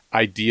rationalist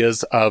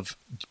ideas of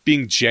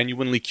being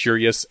genuinely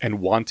curious and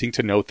wanting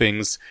to know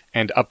things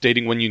and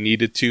updating when you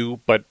needed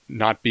to, but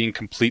not being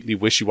completely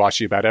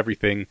wishy-washy about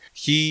everything.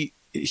 He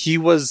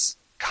was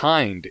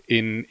kind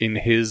in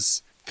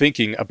his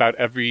thinking about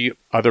every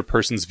other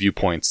person's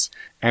viewpoints.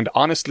 And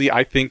honestly,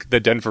 I think the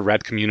Denver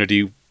Red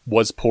community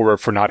was poorer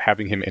for not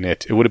having him in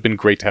it. It would have been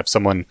great to have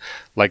someone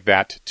like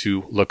that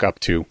to look up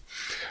to.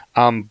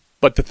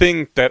 But the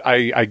thing that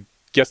I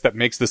guess that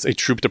makes this a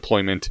troop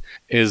deployment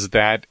is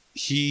that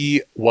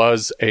he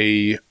was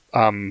a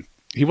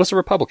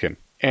Republican,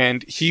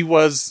 and he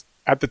was,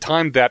 at the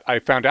time that I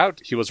found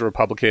out he was a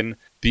Republican,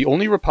 the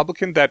only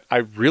Republican that I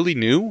really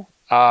knew.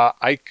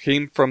 I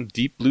came from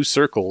deep blue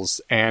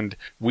circles, and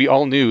we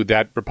all knew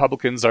that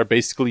Republicans are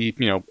basically,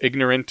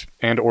 ignorant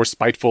and or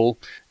spiteful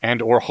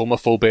and or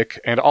homophobic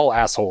and all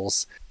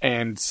assholes.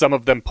 And some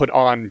of them put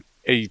on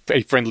a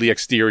friendly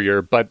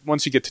exterior, but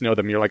once you get to know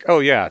them, you're like, oh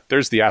yeah,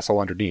 there's the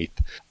asshole underneath.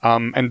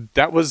 And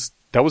that was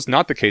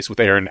not the case with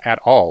Aaron at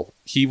all.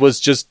 He was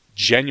just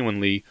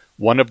genuinely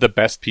one of the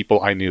best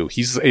people I knew.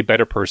 He's a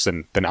better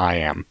person than I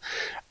am.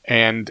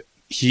 And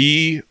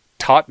he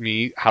taught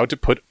me how to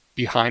put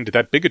behind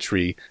that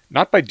bigotry,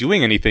 not by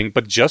doing anything,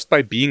 but just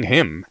by being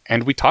him.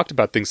 And we talked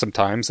about things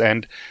sometimes,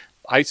 and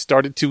I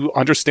started to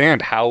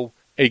understand how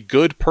a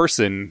good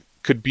person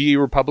could be a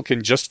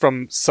Republican just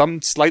from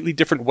some slightly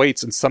different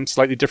weights and some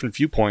slightly different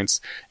viewpoints,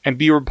 and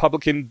be a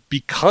Republican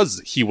because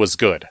he was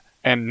good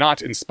and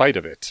not in spite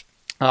of it.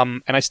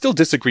 And I still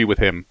disagree with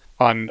him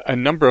on a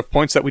number of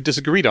points that we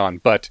disagreed on,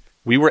 but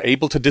we were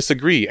able to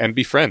disagree and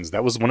be friends.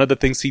 That was one of the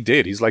things he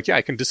did. He's like, yeah,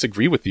 I can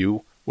disagree with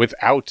you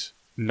without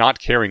not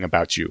caring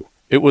about you.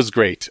 It was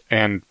great,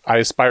 and I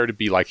aspire to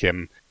be like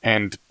him.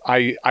 And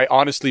I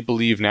honestly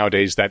believe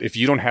nowadays that if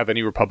you don't have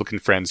any Republican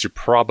friends, you're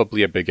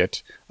probably a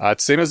bigot.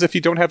 It's the same as if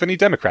you don't have any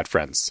Democrat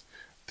friends.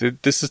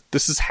 This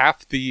is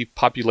half the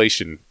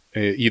population.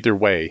 Either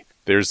way,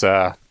 there's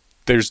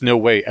no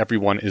way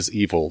everyone is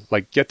evil.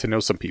 Like, get to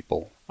know some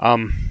people.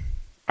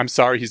 I'm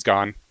sorry he's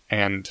gone,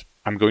 and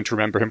I'm going to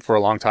remember him for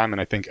a long time.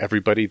 And I think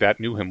everybody that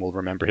knew him will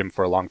remember him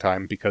for a long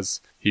time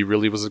because he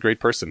really was a great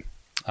person.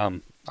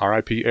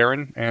 R.I.P.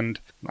 Aaron, and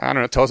I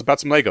don't know, tell us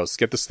about some Legos.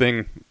 Get this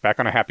thing back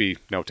on a happy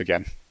note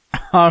again.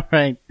 All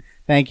right.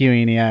 Thank you,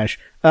 Eneash.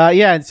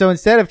 So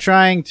instead of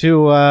trying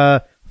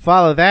to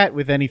follow that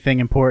with anything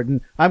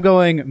important, I'm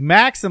going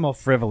maximal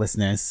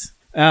frivolousness.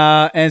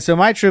 And so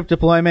my troop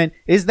deployment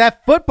is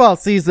that football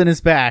season is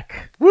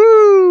back.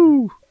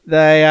 Woo!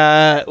 They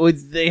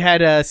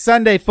had a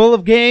Sunday full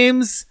of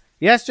games.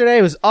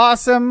 Yesterday was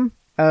awesome.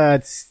 I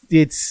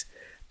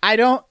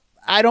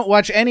don't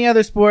watch any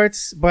other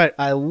sports, but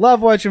I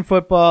love watching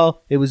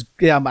football.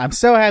 I'm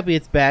so happy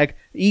it's back.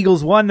 The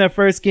Eagles won their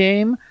first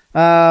game.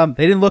 They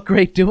didn't look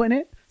great doing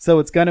it, so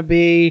it's going to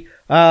be,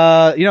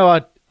 a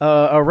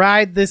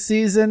ride this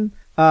season.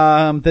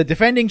 The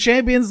defending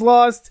champions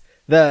lost.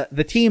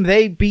 The team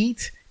they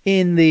beat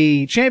in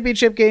the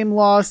championship game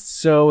lost,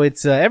 so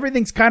it's,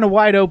 everything's kind of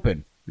wide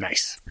open.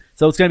 Nice.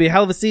 So it's going to be a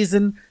hell of a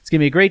season. It's going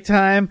to be a great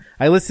time.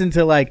 I listened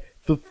to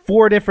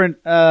 4 different,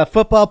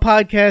 football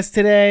podcasts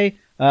today.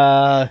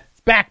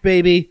 It's back,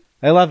 baby.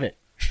 I love it.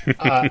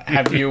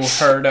 Have you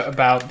heard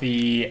about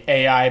the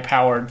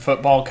AI-powered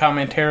football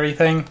commentary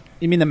thing?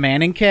 You mean the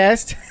Manning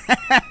cast?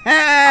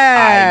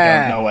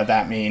 I don't know what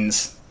that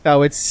means.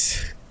 Oh,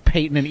 it's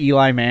Peyton and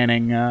Eli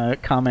Manning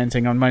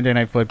commenting on Monday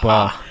Night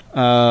Football.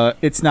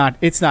 It's not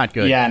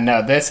good. Yeah,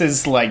 no, this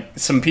is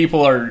some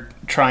people are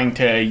trying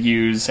to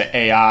use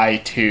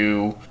AI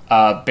to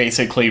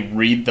basically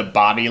read the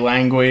body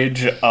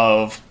language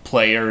of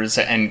players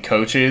and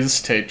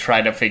coaches to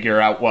try to figure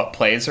out what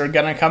plays are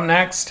going to come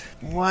next.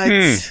 What?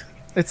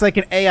 It's like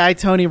an AI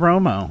Tony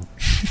Romo.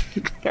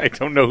 I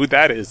don't know who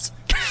that is.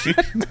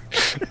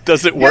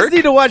 Does it work? You just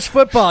need to watch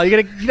football.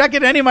 You're not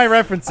getting any of my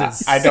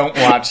references. I don't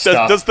watch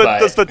stuff. Does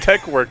the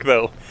tech work,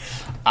 though?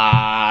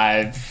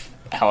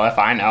 Hell if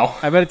I know.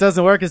 I bet it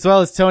doesn't work as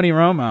well as Tony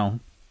Romo.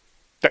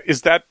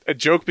 Is that a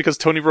joke because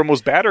Tony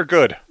Romo's bad or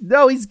good?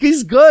 No, he's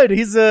good.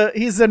 He's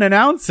an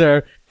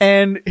announcer,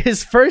 and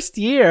his first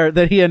year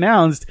that he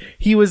announced,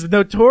 he was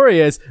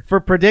notorious for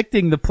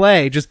predicting the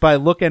play just by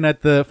looking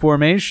at the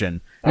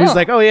formation. And he's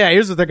like, oh yeah,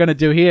 here's what they're gonna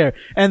do here.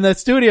 And the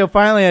studio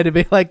finally had to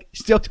be like,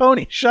 still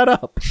Tony, shut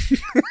up.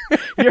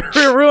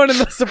 You're ruining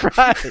the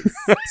surprise.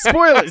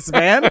 Spoilers,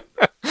 man.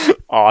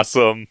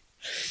 Awesome.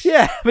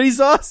 Yeah, but he's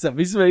awesome.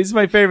 He's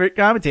my favorite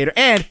commentator,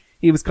 and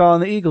he was calling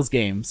the Eagles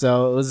game,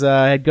 so it was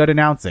had good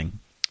announcing.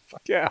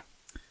 Fuck yeah.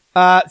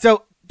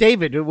 So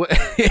David,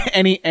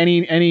 any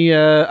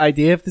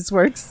idea if this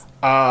works?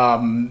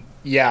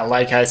 Yeah,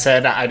 like I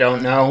said, I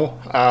don't know.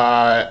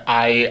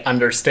 I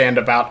understand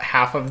about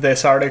half of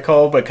this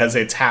article because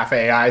it's half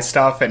AI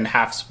stuff and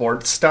half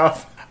sports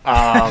stuff.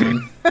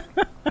 But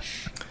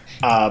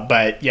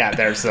yeah,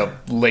 there's a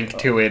link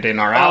to it in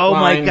our outline.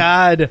 Oh my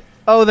god.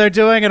 Oh, they're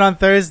doing it on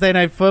Thursday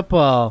Night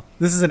Football.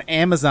 This is an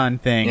Amazon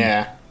thing.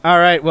 Yeah. All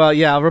right. Well,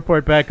 yeah, I'll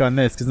report back on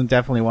this because I'm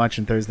definitely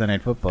watching Thursday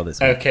Night Football this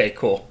week. Okay,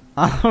 cool.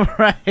 All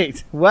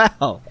right.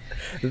 Well,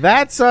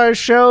 that's our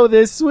show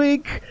this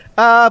week.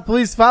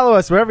 Please follow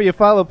us wherever you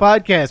follow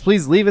podcasts.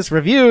 Please leave us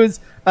reviews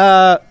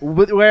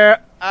where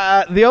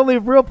the only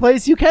real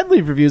place you can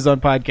leave reviews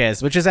on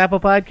podcasts, which is Apple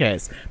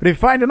Podcasts. But if you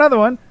find another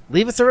one,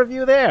 leave us a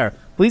review there.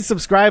 Please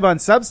subscribe on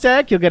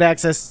Substack. You'll get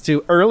access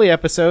to early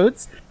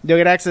episodes. You'll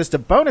get access to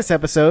bonus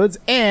episodes.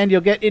 And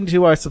you'll get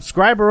into our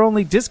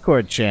subscriber-only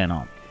Discord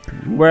channel,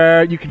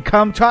 where you can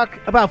come talk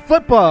about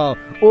football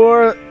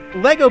or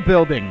Lego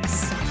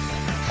buildings.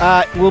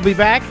 We'll be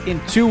back in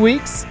 2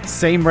 weeks.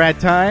 Same rad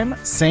time,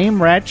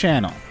 same rad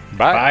channel.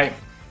 Bye. Bye.